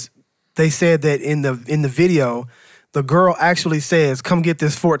 Because they said that in the video, the girl actually says, "Come get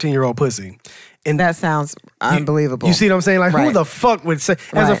this 14-year-old pussy." And that sounds unbelievable. You see what I'm saying? Like, who the fuck would say,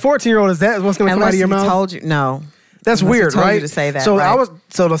 as a 14-year-old, is that what's going to come out of your mouth? Told you, no. That's weird, right? You to say that, so right?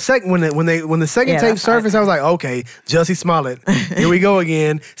 the second when the second tape surfaced, I was like, okay, Jussie Smollett, here we go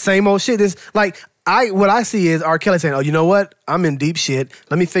again, same old shit. This what I see is R. Kelly saying, "Oh, you know what? I'm in deep shit.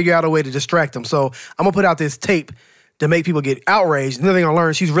 Let me figure out a way to distract them. So I'm gonna put out this tape to make people get outraged, and then they're gonna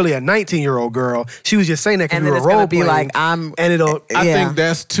learn she's really a 19-year-old girl. She was just saying that because we were role playing. I think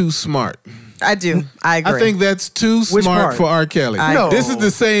that's too smart. I do. I agree. I think that's too smart for R. Kelly. No. This is the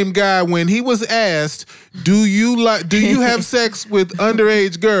same guy when he was asked, "Do you have sex with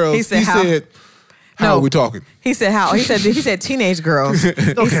underage girls?" He said, "How are we talking?" He said how. He said teenage girls. He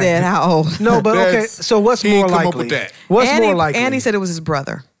said how old. No, but okay. So what's more likely? Up with that. What's more likely? And he said it was his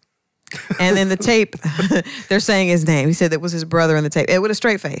brother. And in the tape, they're saying his name. He said it was his brother in the tape. With a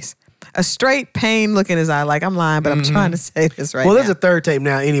straight face. A straight pain look in his eye, like, I'm lying, but I'm trying to say this right now. Well, there's a third tape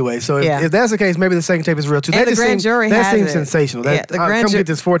now anyway, so if that's the case, maybe the second tape is real too. And the grand jury has it. That seems sensational. Come get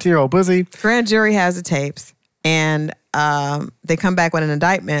this 14-year-old pussy. Grand jury has the tapes, and they come back with an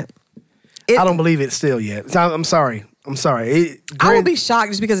indictment. I don't believe it still yet. I'm sorry. I will be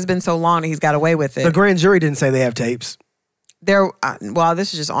shocked just because it's been so long that he's got away with it. The grand jury didn't say they have tapes.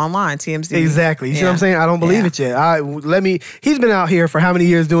 This is just online, TMZ. Exactly. You see what I'm saying? I don't believe it yet. He's been out here for how many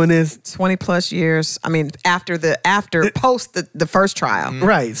years doing this? 20 plus years. I mean, post the first trial.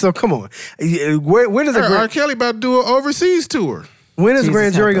 Right. So come on. Where does R. Kelly about to do an overseas tour? When is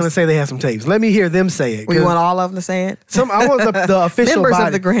grand jury going to say they have some tapes? Let me hear them say it. We want all of them to say it? I want the official members body,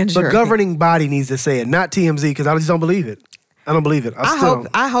 of the grand jury. the governing body needs to say it, not TMZ, because I just don't believe it. I don't believe it.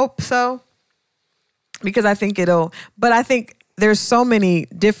 I hope so. Because I think but I think there's so many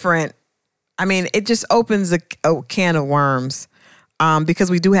different, it just opens a can of worms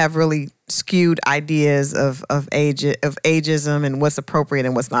because we do have really skewed ideas of ageism and what's appropriate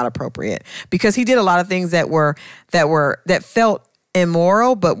and what's not appropriate, because he did a lot of things that felt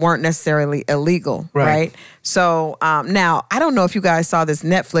immoral but weren't necessarily illegal, right? So now I don't know if you guys saw this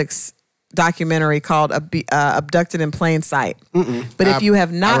Netflix documentary called Abducted in Plain Sight. But if you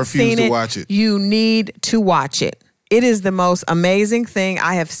have not seen it, you need to watch it. It is the most amazing thing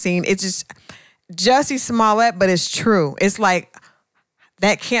I have seen. It's just Jussie Smollett, but it's true. It's like,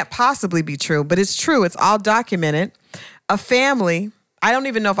 that can't possibly be true, but it's true. It's all documented. A family, I don't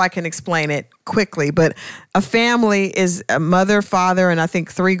even know if I can explain it quickly, but a family is a mother, father, and I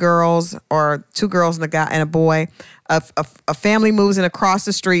think 3 girls or 2 girls and a boy. A family moves in across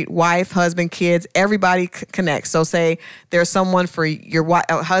the street, wife, husband, kids, everybody connects. So say there's someone for your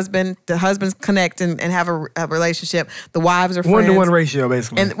husband, the husbands connect and have a relationship. The wives are friends. 1-to-1 ratio,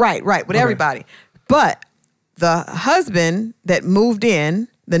 basically. And right, with everybody. But the husband that moved in,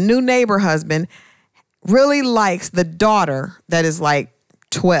 the new neighbor husband, really likes the daughter that is like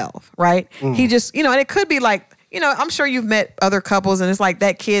 12, right? He just, and it could be like, I'm sure you've met other couples and it's like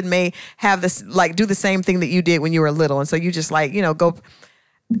that kid may have this, like do the same thing that you did when you were little. And so you just like, go,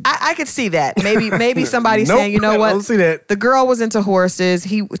 I could see that. Maybe somebody saying, you know what? I don't see that. The girl was into horses.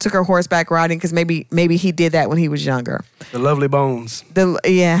 He took her horseback riding because maybe he did that when he was younger. The lovely bones.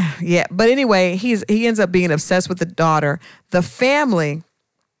 Yeah. But anyway, he ends up being obsessed with the daughter. The family,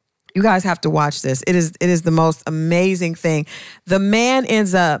 you guys have to watch this. It is the most amazing thing. The man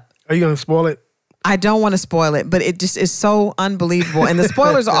ends up. Are you going to spoil it? I don't want to spoil it, but it just is so unbelievable. And the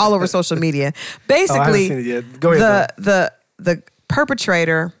spoilers are all over social media. Basically, I haven't seen it yet. Go ahead, the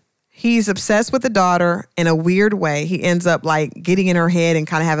perpetrator, he's obsessed with the daughter in a weird way. He ends up like getting in her head and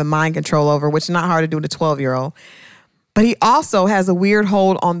kind of having mind control over, which is not hard to do with a 12-year-old. But he also has a weird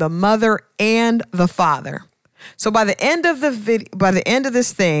hold on the mother and the father. So by the end of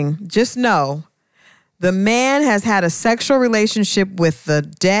this thing, just know the man has had a sexual relationship with the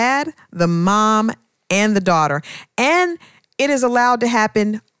dad, the mom, and the daughter. And it is allowed to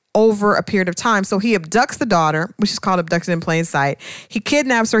happen over a period of time. So he abducts the daughter, which is called abducted in plain sight. He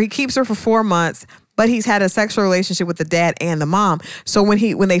kidnaps her. He keeps her for 4 months, but he's had a sexual relationship with the dad and the mom. So when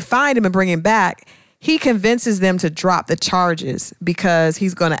they find him and bring him back, he convinces them to drop the charges because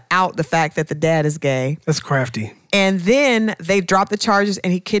he's going to out the fact that the dad is gay. That's crafty. And then they drop the charges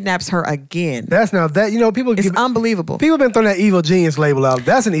and he kidnaps her again. That's now that, people... It's unbelievable. People have been throwing that evil genius label out.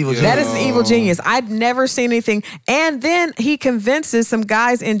 That's an evil genius. That is an evil genius. I'd never seen anything. And then he convinces some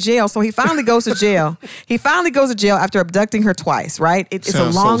guys in jail. So he finally goes to jail. After abducting her twice, right? It's a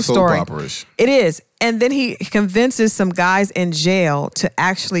long story. Soap-opera-ish. It is. And then he convinces some guys in jail to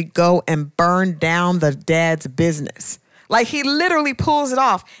actually go and burn down the dad's business. Like he literally pulls it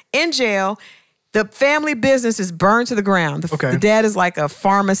off in jail. The family business is burned to the ground. The dad is like a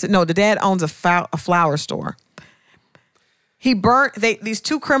pharmacist. No, the dad owns a flower store. These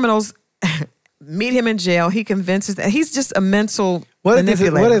 2 criminals meet him in jail. He convinces that he's just a mental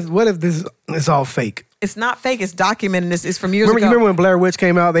manipulator. What if this is all fake? It's not fake. It's documented. It's from years ago. You remember when Blair Witch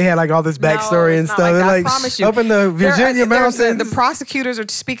came out? They had like all this backstory and stuff. I promise you. Up in the Virginia mountains. The prosecutors are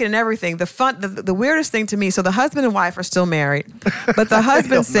speaking and everything. The weirdest thing to me, so the husband and wife are still married, but the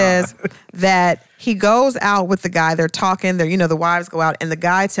husband says that he goes out with the guy. They're talking. The wives go out, and the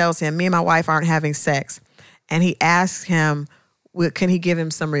guy tells him, "Me and my wife aren't having sex," and he asks him, "Can he give him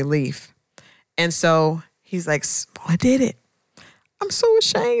some relief?" And so he's like, "I did it. I'm so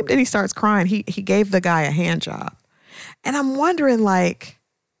ashamed." And he starts crying. He gave the guy a hand job. And I'm wondering, like,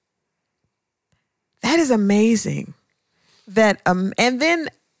 that is amazing. That and then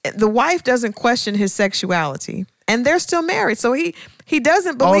the wife doesn't question his sexuality. And they're still married. So he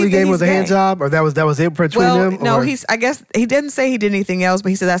doesn't believe all he gave that was a hand job, or that was it between them? No, I guess he didn't say he did anything else, but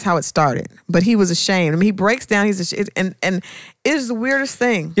he said that's how it started. But he was ashamed. I mean, he breaks down, and it is the weirdest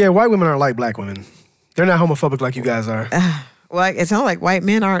thing. Yeah, white women aren't like black women. They're not homophobic like you guys are. Well, it's not like white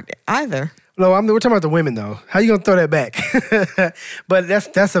men aren't either. No, we're talking about the women, though. How you gonna throw that back? But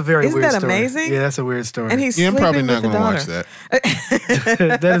that's a very weird story. Isn't that amazing? Yeah, that's a weird story. And he's I'm probably not going to watch that.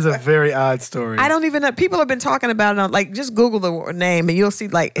 That is a very odd story. I don't even know. People have been talking about it. Like, just Google the name and you'll see,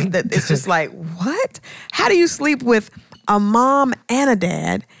 like, it's just like, what? How do you sleep with a mom and a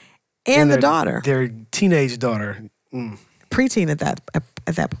dad and the daughter? Their teenage daughter. Preteen at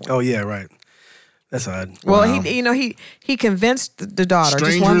that point. Oh, yeah, right. That's odd. Well, wow. he convinced the daughter.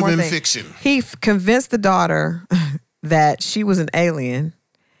 Stranger just one more than thing. fiction. He convinced the daughter that she was an alien,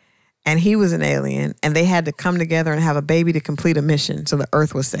 and he was an alien, and they had to come together and have a baby to complete a mission, so the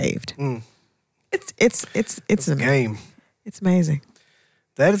Earth was saved. It's a game. It's amazing.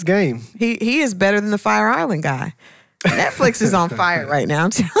 That is game. He is better than the Fire Island guy. Netflix is on fire right now. I'm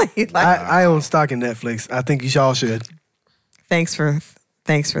telling you. Like, I own stock in Netflix. I think you all should. Thanks for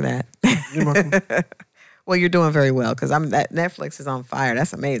that. You're welcome. Well, you're doing very well because that Netflix is on fire.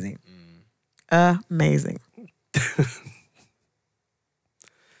 That's amazing. Amazing.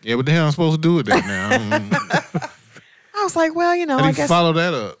 Yeah, what the hell am I supposed to do with that now? I was like, well, How do you follow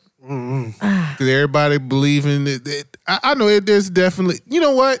that up? Because everybody believing it. I know there's definitely. You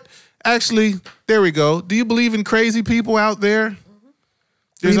know what? Actually, there we go. Do you believe in crazy people out there?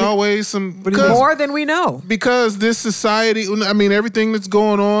 There's always some more than we know. Because this society, I mean, everything that's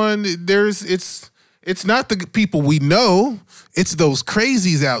going on, it's not the people we know. It's those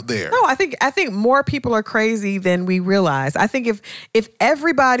crazies out there. No, I think more people are crazy than we realize. I think if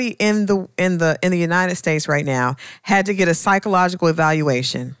everybody in the United States right now had to get a psychological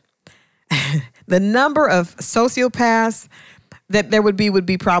evaluation, the number of sociopaths that there would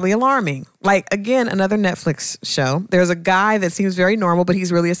be probably alarming. Like, again, another Netflix show. There's a guy that seems very normal, but he's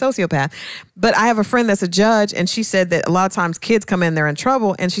really a sociopath. But I have a friend that's a judge, and she said that a lot of times kids come in, they're in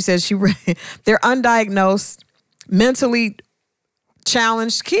trouble, and she says they're undiagnosed, mentally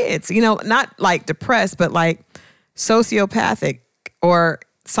challenged kids. Not like depressed, but like sociopathic or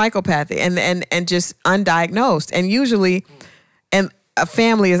psychopathic, and just undiagnosed. And usually, and a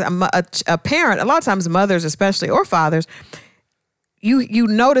family is a parent. A lot of times, mothers especially or fathers. You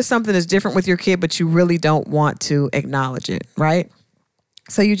notice something is different with your kid, but you really don't want to acknowledge it, right?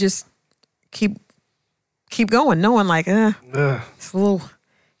 So you just keep going, knowing like, it's a little.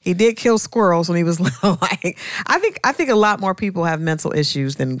 He did kill squirrels when he was little. Like, I think a lot more people have mental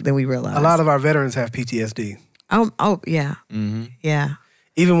issues than we realize. A lot of our veterans have PTSD. Oh yeah, yeah.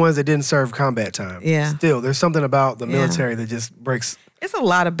 Even ones that didn't serve combat time. Yeah. Still, there's something about the military that just breaks. It's a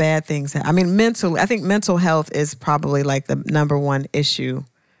lot of bad things. I mean, I think mental health is probably like the number one issue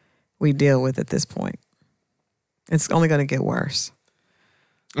we deal with at this point. It's only going to get worse.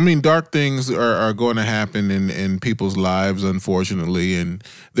 I mean, dark things are going to happen in people's lives, unfortunately. And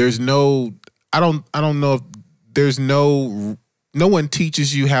there's no one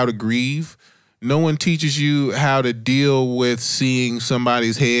teaches you how to grieve. No one teaches you how to deal with seeing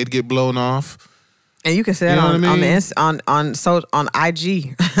somebody's head get blown off. And you can say that on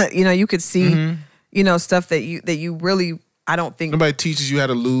IG. You could see, stuff that you really, I don't think. Nobody teaches you how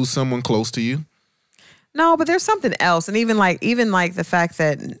to lose someone close to you. No, but there's something else. And even like the fact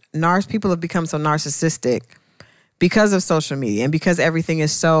that people have become so narcissistic because of social media and because everything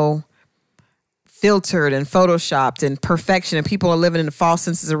is so filtered and photoshopped and perfection, and people are living in false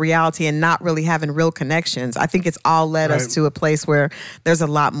senses of reality and not really having real connections. I think it's all led us to a place where there's a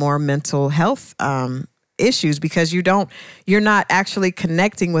lot more mental health issues because you're not actually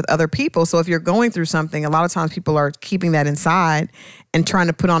connecting with other people. So if you're going through something, a lot of times people are keeping that inside and trying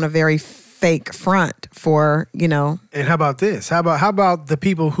to put on a very fake front for, And how about this? How about the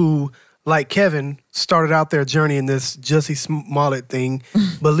people who, like Kevin, started out their journey in this Jussie Smollett thing,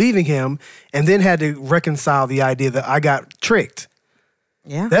 believing him, and then had to reconcile the idea that I got tricked.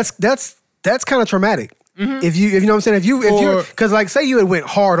 Yeah, that's kind of traumatic. Mm-hmm. If you know what I'm saying, because like say you had went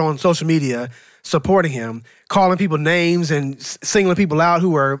hard on social media supporting him, calling people names and singling people out who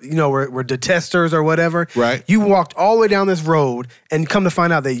were detesters or whatever. Right. You walked all the way down this road and come to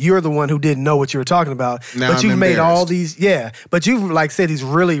find out that you're the one who didn't know what you were talking about. Now but you've made all these, but you've like said these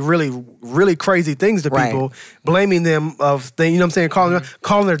really, really, really crazy things to people, blaming them of things,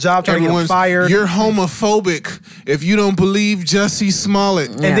 calling their job, trying to get them fired. You're homophobic if you don't believe Jussie Smollett.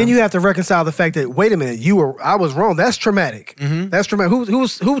 And then you have to reconcile the fact that, wait a minute, I was wrong. That's traumatic. Mm-hmm. That's traumatic.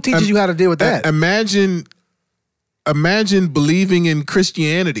 Who teaches you how to deal with that? Imagine believing in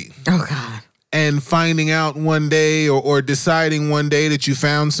Christianity. Oh, God. And finding out one day or deciding one day that you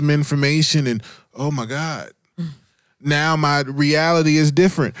found some information and, oh, my God, now my reality is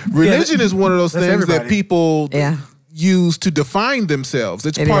different. Religion is one of those things that people use to define themselves.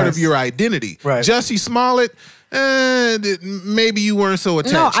 It's part of your identity. Right. Jussie Smollett, maybe you weren't so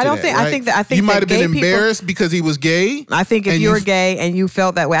attached to that. I think you might have been embarrassed because he was gay. I think if you were gay and you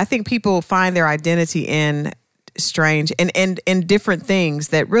felt that way, I think people find their identity in strange and in different things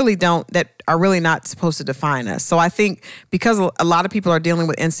that are really not supposed to define us. So I think because a lot of people are dealing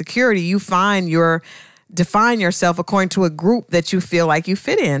with insecurity, you define yourself according to a group that you feel like you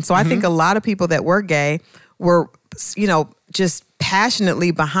fit in. So I think a lot of people that were gay were, just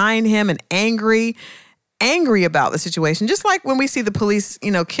passionately behind him and angry about the situation. Just like when we see the police,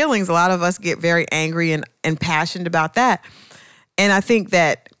 killings, a lot of us get very angry and passionate about that. And I think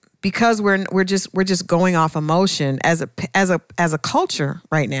that because we're just going off emotion as a culture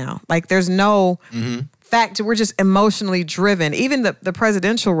right now. Like there's no fact, we're just emotionally driven. Even the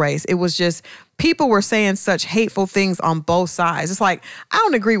presidential race, it was just people were saying such hateful things on both sides. It's like, I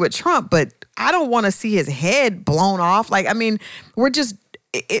don't agree with Trump, but I don't want to see his head blown off. Like, I mean, we're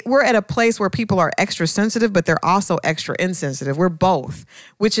at a place where people are extra sensitive, but they're also extra insensitive. We're both,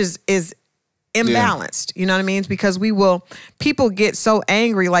 which is imbalanced. You know what I mean? Because people get so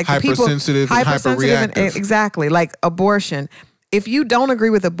angry, like hypersensitive and hyperreactive. Exactly, like abortion. If you don't agree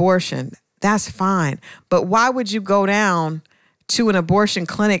with abortion, that's fine. But why would you go down to an abortion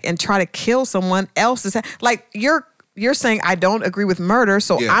clinic and try to kill someone else's? Like, you're saying, I don't agree with murder,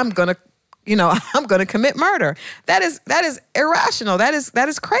 so I'm gonna commit murder. That is irrational. That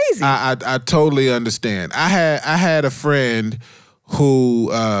is crazy. I totally understand. I had a friend who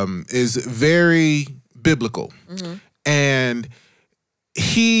is very biblical, and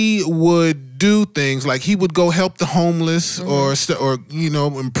he would do things like he would go help the homeless or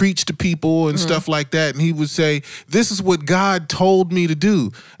and preach to people and stuff like that. And he would say, "This is what God told me to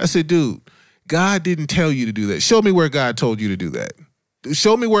do." I said, "Dude, God didn't tell you to do that. Show me where God told you to do that.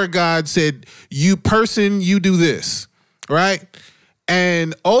 Show me where God said, you do this," right?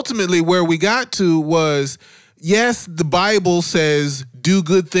 And ultimately where we got to was, yes, the Bible says do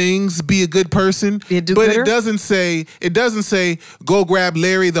good things, be a good person, but it doesn't say go grab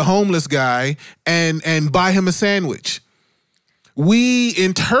Larry the homeless guy and buy him a sandwich. We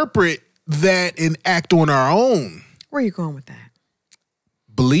interpret that and act on our own. Where are you going with that?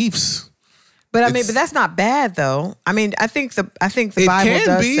 Beliefs. But but that's not bad though. I mean, I think the Bible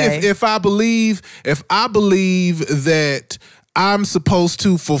does say, if I believe that I'm supposed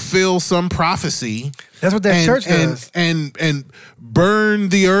to fulfill some prophecy. That's what that church does. And burn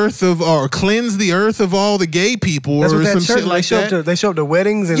the earth or cleanse the earth of all the gay people. That's or what that some church, shit like that. They show up to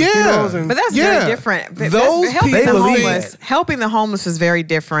weddings and funerals. But that's very different. Helping the homeless is very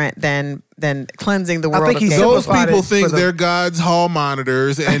different than cleansing the world. I think those people think they're God's hall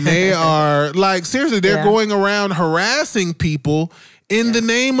monitors, and they are like, seriously, they're going around harassing people in the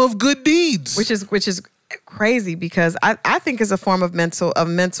name of good deeds, which is crazy, because I think it's a form of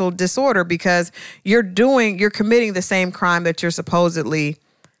mental disorder, because you're committing the same crime that you're supposedly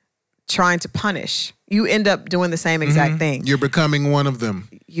trying to punish. You end up doing the same exact thing. You're becoming one of them.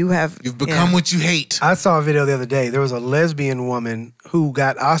 You've become what you hate. I saw a video the other day. There was a lesbian woman who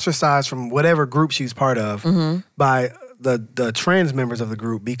got ostracized from whatever group she's part of by the trans members of the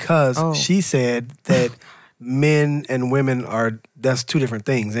group, because she said that men and women that's two different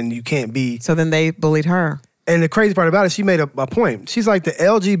things, and you can't be. So then they bullied her. And the crazy part about it, she made a point. She's like, the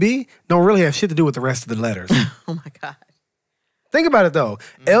LGB don't really have shit to do with the rest of the letters. Oh my God. Think about it though.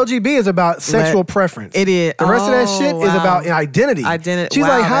 LGB is about sexual preference. It is. The rest of that shit is about identity. She's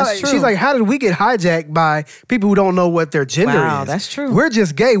like, how did we get hijacked by people who don't know what their gender is? Wow, that's true. We're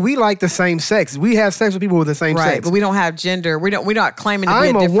just gay. We like the same sex. We have sex with people with the same sex. But we don't have gender. We're not claiming to be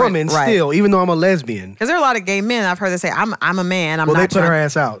I'm a woman still, even though I'm a lesbian. Because there are a lot of gay men I've heard that say, I'm a man. They put her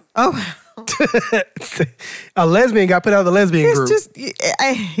ass out. Oh. A lesbian got put out of the lesbian group.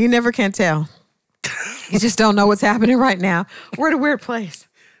 You never can tell. You just don't know what's happening right now. We're in a weird place.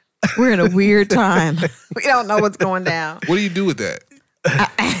 We're in a weird time. We don't know what's going down. What do you do with that?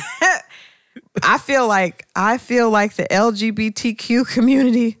 I feel like the LGBTQ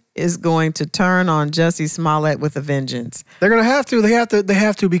community is going to turn on Jussie Smollett with a vengeance. They're gonna have to. They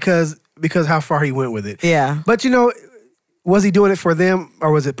have to because how far he went with it. Yeah. But was he doing it for them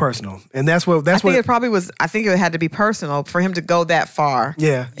or was it personal? And I think it probably was. I think it had to be personal for him to go that far.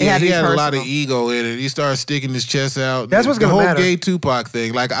 Yeah. He had a lot of ego in it. He started sticking his chest out. That's what's going to matter. The whole gay Tupac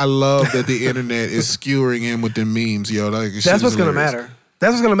thing. Like, I love that the internet is skewering him with the memes, yo. Like, that's what's going to matter.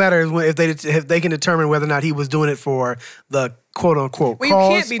 That's what's going to matter is if they can determine whether or not he was doing it for the quote unquote cause. Well,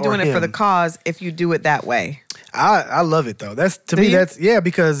 you can't be doing it for the cause if you do it that way. I love it though.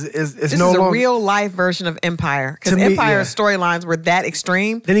 Because it's this no is longer a real life version of Empire. Because Empire's storylines were that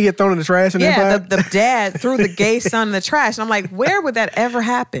extreme. Then he get thrown in the trash in Empire? The dad threw the gay son in the trash. And I'm like, where would that ever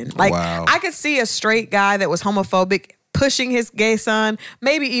happen? Like, wow. I could see a straight guy that was homophobic pushing his gay son,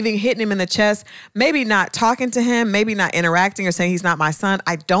 maybe even hitting him in the chest, maybe not talking to him, maybe not interacting or saying he's not my son.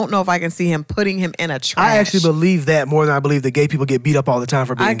 I don't know if I can see him putting him in a trash. I actually believe that more than I believe that gay people get beat up all the time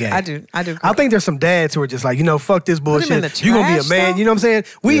for being gay. I do. I think there's some dads who are just like, fuck this bullshit. Put him in the trash, you're going to be a man. though? You know what I'm saying?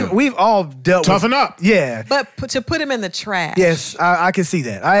 We've all dealt Toughen up. Yeah. But to put him in the trash. Yes, I can see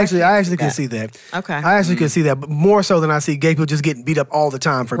that. I actually can see that. Okay. I actually can see that, but more so than I see gay people just getting beat up all the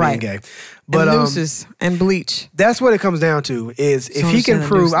time for being gay. But and nooses and bleach. That's what it comes down to is if he can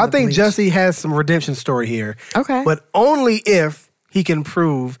prove. I think Jussie has some redemption story here. Okay. But only if he can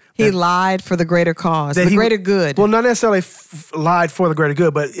prove he lied for the greater cause, the greater good. Well, not necessarily lied for the greater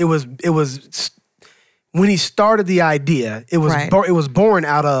good, but it was when he started the idea, it was it was born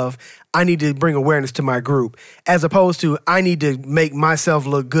out of, I need to bring awareness to my group, as opposed to, I need to make myself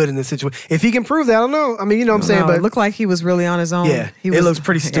look good in this situation. If he can prove that, I don't know. I mean, you know what I'm saying? But it looked like he was really on his own. Yeah, it looks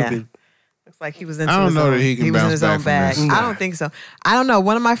pretty stupid. Yeah. Looks like he was into I don't his know own, that he can was in bounce his back own from bag. this. I don't think so. I don't know.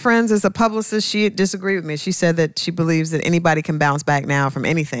 One of my friends is a publicist. She disagreed with me. She said that she believes that anybody can bounce back now from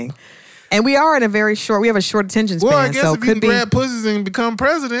anything. And we are in a very short, we have a short attention span. Well, I guess so if you can grab pussies and become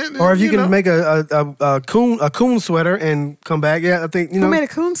president. Or if you can know. make a coon sweater and come back. Yeah, I think, Who made a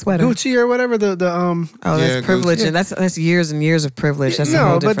coon sweater? Gucci or whatever. Oh, that's privilege. Gucci. And that's years and years of privilege. That's a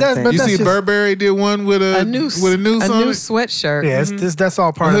whole different thing. You see Burberry did one with a noose on it? Sweatshirt. Yeah, that's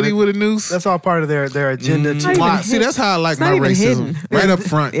all part of it. Hoodie with a noose. That's all part of their agenda. See, that's how I like my racism. Right up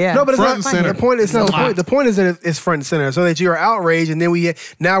front. Yeah. No, but front it's and not center. the point. It's not the point. The point is that it's front and center, so that you're outraged, and then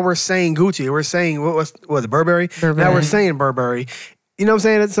now we're saying Gucci. We're saying what was it, Burberry? Now we're saying Burberry. You know what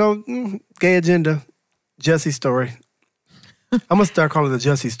I'm saying? So gay agenda, Jussie story. I'm gonna start calling it the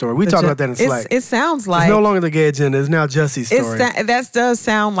Jussie story. We talk about that in Slack. It sounds like it's no longer the gay agenda. It's now Jussie's story. That does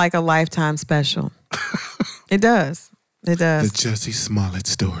sound like a Lifetime special. It does. It does. The Jussie Smollett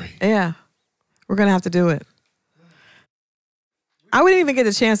story. Yeah, we're gonna have to do it. I wouldn't even get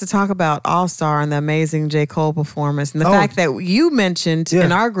a chance to talk about All-Star and the amazing J. Cole performance, and the fact that you mentioned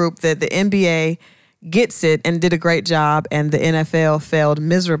in our group that the NBA gets it and did a great job, and the NFL failed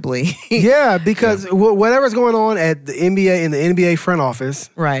miserably. Yeah, because whatever's going on at the NBA in the NBA front office,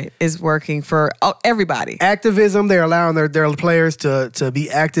 right, is working for everybody. Activism, they're allowing their players to be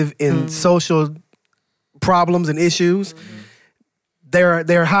active in social problems and issues.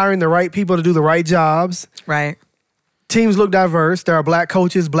 They're hiring the right people to do the right jobs. Right. Teams look diverse. There are black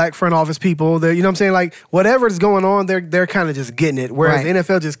coaches, black front office people. You know what I'm saying? Like, whatever is going on, they're kind of just getting it. Whereas the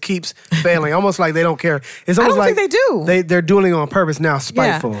NFL just keeps failing, almost like they don't care. It's almost I don't think they do. They're doing it on purpose now,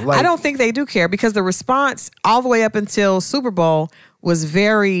 spiteful. Yeah. Like, I don't think they do care, because the response all the way up until Super Bowl was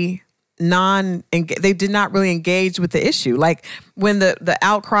very they did not really engage with the issue. Like when the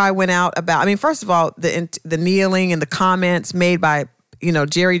outcry went out about, I mean, first of all, the kneeling and the comments made by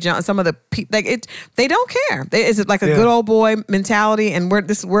Jerry Jones, some of the people, they don't care. It's like a good old boy mentality, and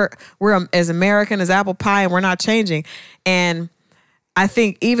we're as American as apple pie, and we're not changing. And I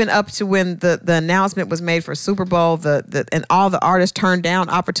think even up to when the announcement was made for Super Bowl, and all the artists turned down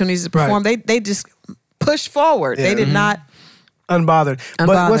opportunities to perform, they just pushed forward. They did not. Unbothered.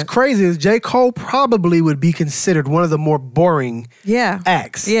 But what's crazy is J. Cole probably would be considered one of the more boring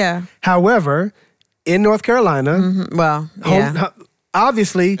acts. Yeah. However, in North Carolina,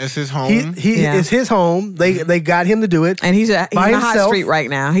 obviously, it's his home. It's his home. They got him to do it, and he's by on the hot street right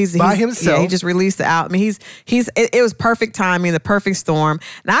now. He's by himself. Yeah, he just released the album. I mean, it was perfect timing, the perfect storm.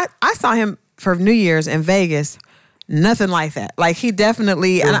 And I saw him for New Year's in Vegas. Nothing like that. Like he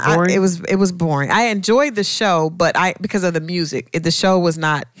definitely, it was boring. I enjoyed the show, but because of the music, the show was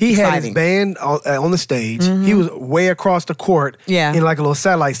not. He exciting. had his band on the stage. He was way across the court, in like a little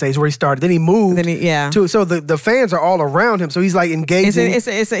satellite stage where he started. Then he moved. So the fans are all around him. So he's like engaging.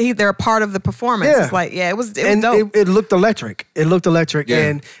 They're a part of the performance. Yeah. It's like it was dope. It looked electric.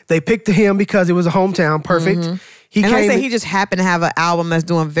 And they picked him because it was a hometown. Perfect. He just happened to have an album that's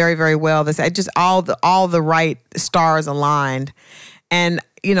doing very, very well. That's just all the right stars aligned. And,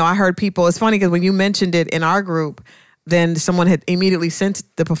 I heard people, it's funny because when you mentioned it in our group, then someone had immediately sent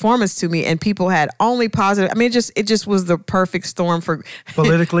the performance to me, and people had only positive. I mean, it just was the perfect storm for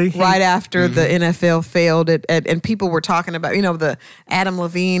politically. Right after the NFL failed it, and people were talking about the Adam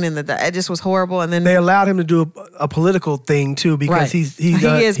Levine, and it just was horrible. And then they allowed him to do a political thing too, because he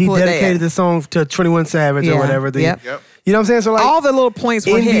dedicated the song to 21 Savage or whatever. You know what I'm saying? So like all the little points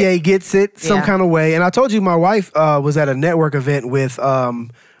were NBA hit. gets it some kind of way. And I told you my wife was at a network event with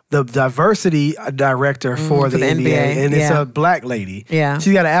the diversity director for the NBA, and it's a black lady. Yeah,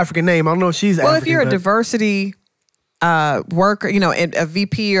 she's got an African name. I don't know if she's African. Well, if you're a diversity worker, a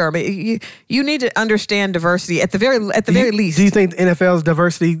VP, or you need to understand diversity at the very least. Do you think the NFL's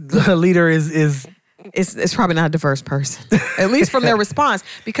diversity leader is? It's probably not a diverse person, at least from their response,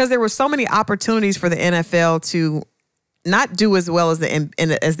 because there were so many opportunities for the NFL to not do as well as the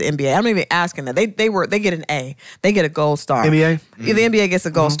NBA. I'm not even asking that. They get an A. They get a gold star. NBA? The NBA gets a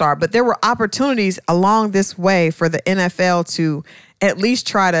gold star. But there were opportunities along this way for the NFL to at least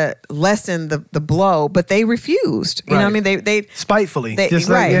try to lessen the blow, but they refused. You know what I mean? They spitefully.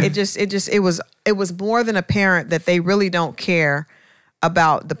 It was more than apparent that they really don't care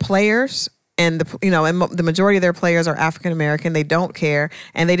about the players. And the majority of their players are African American. They don't care,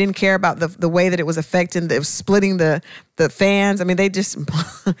 and they didn't care about the way that it was affecting, splitting the fans. I mean, they just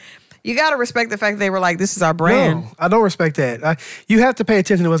You got to respect the fact that they were like, this is our brand. No, I don't respect that. You have to pay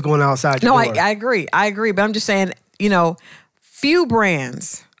attention to what's going on outside your door. I agree. But I'm just saying, few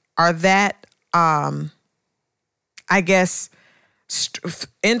brands are that, I guess,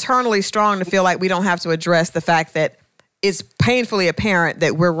 internally strong to feel like we don't have to address the fact that it's painfully apparent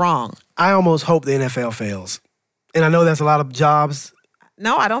that we're wrong. I almost hope the NFL fails. And I know that's a lot of jobs.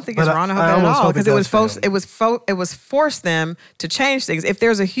 No, I don't think it's wrong to hope that at all, because it was forced them to change things. If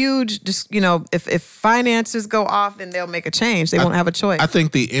there's a huge, if finances go off, then they'll make a change. They won't have a choice. I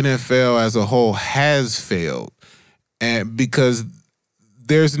think the NFL as a whole has failed, and because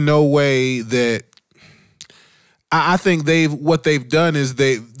there's no way that I think what they've done is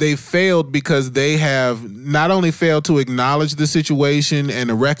they've failed because they have not only failed to acknowledge the situation and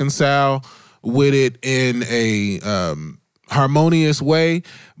to reconcile with it in a harmonious way,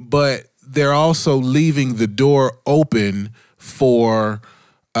 but they're also leaving the door open for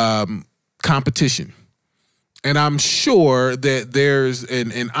competition. And I'm sure that there's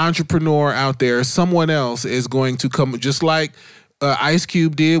an entrepreneur out there, someone else is going to come, just like Ice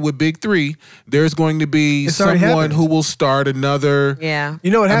Cube did with Big 3. There's going to be someone who will start another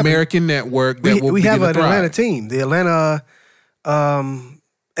American network that will we begin have to an thrive. Atlanta team, the Atlanta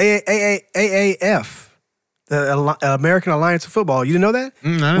AAF. The American Alliance of Football. You didn't know that? I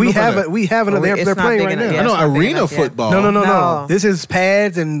didn't know we have another. They're playing right now. I know arena football. No. This is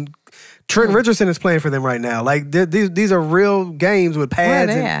pads, and Trent Richardson is playing for them right now. Like these are real games with pads.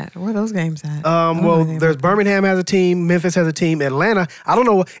 Where are they at? Where are those games at? There's Birmingham has a team, Memphis has a team, Atlanta. I don't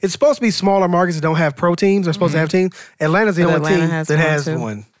know. It's supposed to be smaller markets that don't have pro teams. They're supposed to have teams. Atlanta's the only team that has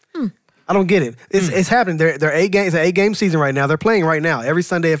one. I don't get it. It's happening. They're 8 games. It's an 8-game season right now. They're playing right now every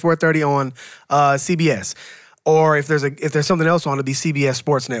Sunday at 4:30 on CBS. Or if there's something else on, it'll be CBS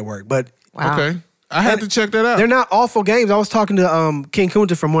Sports Network. But okay, I had to check that out. They're not awful games. I was talking to King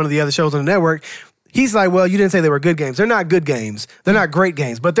Kunta from one of the other shows on the network. He's like, well, you didn't say they were good games. They're not good games. They're not great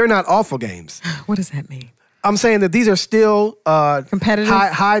games, but they're not awful games. What does that mean? I'm saying that these are still competitive,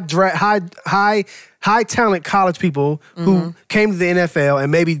 high talent college people who came to the NFL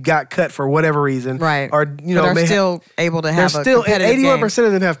and maybe got cut for whatever reason, right? Or they're still able to have. They're still, and 81%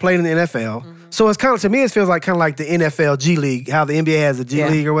 of them have played in the NFL. So it's kind of, to me, it feels like kind of like the NFL G League, how the NBA has the G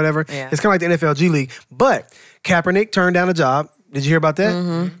League or whatever. Yeah. It's kind of like the NFL G League. But Kaepernick turned down a job. Did you hear about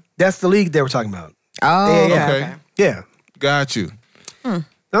that? That's the league they were talking about. Oh, okay. Yeah. Got you. No.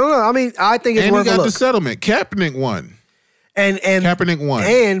 I mean, I think it's worth a look. And you got the settlement. Kaepernick won. And Kaepernick won.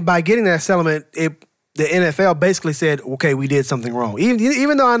 And by getting that settlement, the NFL basically said, okay, we did something wrong.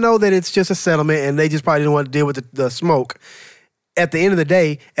 Even though I know that it's just a settlement and they just probably didn't want to deal with the smoke. At the end of the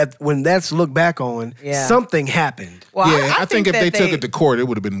day, when that's looked back on, something happened. Well, I think if they took it to court, it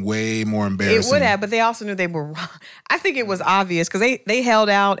would have been way more embarrassing. It would have, but they also knew they were wrong. I think it was obvious because they held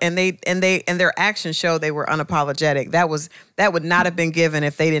out and their actions showed they were unapologetic. That would not have been given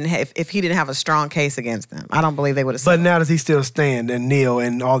if he didn't have a strong case against them. I don't believe they would have. But now does he still stand and kneel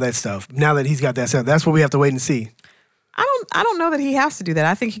and all that stuff? Now that he's got that set, that's what we have to wait and see. I don't know that he has to do that.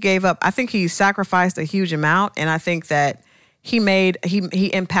 I think he gave up. I think he sacrificed a huge amount, and I think that he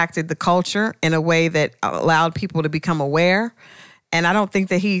impacted the culture in a way that allowed people to become aware. And I don't think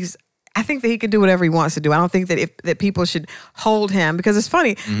that I think that he can do whatever he wants to do. I don't think that people should hold him, because it's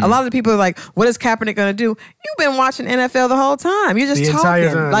funny. A lot of the people are like, what is Kaepernick going to do? You've been watching NFL the whole time. You're just talking.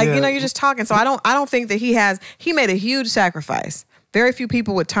 You're just talking. So I don't think that he made a huge sacrifice. Very few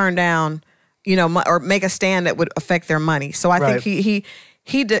people would turn down, or make a stand that would affect their money. So I think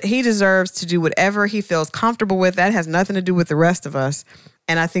he deserves to do whatever he feels comfortable with. That has nothing to do with the rest of us.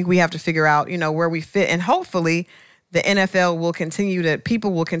 And I think we have to figure out, where we fit. And hopefully the NFL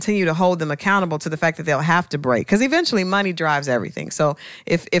people will continue to hold them accountable to the fact that they'll have to break. Because eventually money drives everything. So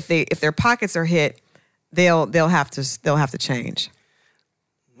if their pockets are hit, they'll have to change.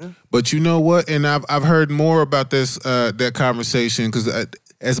 But you know what? And I've heard more about this that conversation, because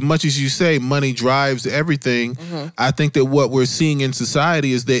as much as you say money drives everything, I think that what we're seeing in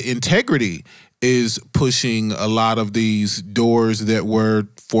society is that integrity is pushing a lot of these doors that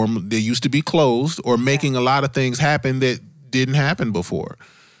they used to be closed, or making a lot of things happen that didn't happen before.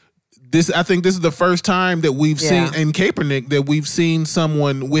 I think this is the first time that we've seen in Kaepernick that we've seen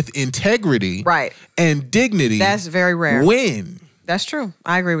someone with integrity, and dignity. That's very rare. Win. That's true.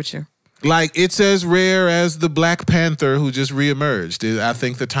 I agree with you. Like, it's as rare as the Black Panther who just reemerged. I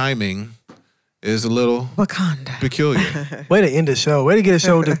think the timing is a little Wakanda peculiar. Way to end the show. Way to get a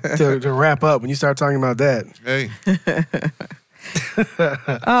show to wrap up when you start talking about that. Hey.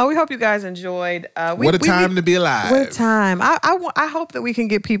 We hope you guys enjoyed. What a time to be alive. What a time. I hope that we can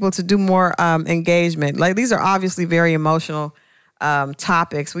get people to do more engagement. Like, these are obviously very emotional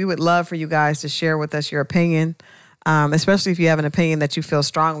topics. We would love for you guys to share with us your opinion, especially if you have an opinion that you feel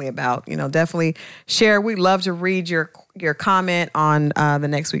strongly about. Definitely share. We'd love to read your comment on the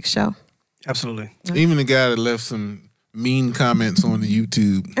next week's show. Absolutely. Even the guy that left some mean comments on the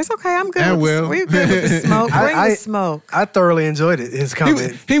YouTube. It's okay. I'm good. We're good with the smoke. Bring the smoke. I thoroughly enjoyed it. His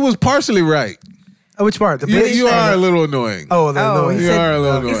comment. He was partially right. Which part? You are a little annoying. Oh, the annoying. You are a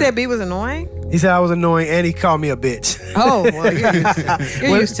little annoying. He said B was annoying? He said I was annoying and he called me a bitch. Oh, well,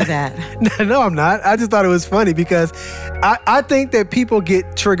 you're used to that. No, I'm not. I just thought it was funny because I think that people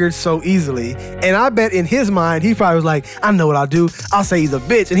get triggered so easily. And I bet in his mind, he probably was like, I know what I'll do. I'll say he's a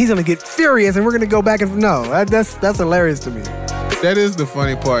bitch and he's going to get furious and we're going to go back and... No, that's hilarious to me. That is the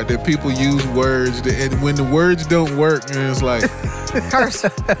funny part, that people use words and when the words don't work, and it's like... Curse.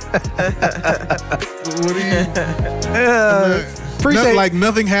 What are you... like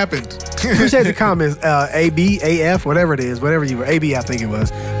nothing happened. Appreciate the comments. AB, AF, whatever it is. Whatever you were. AB, I think it was.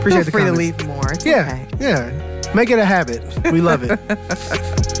 Appreciate the comments. Feel free to leave more. It's okay. Yeah. Make it a habit. We love it.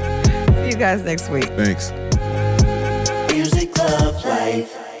 See you guys next week. Thanks. Music, love,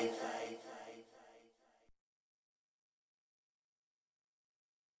 life.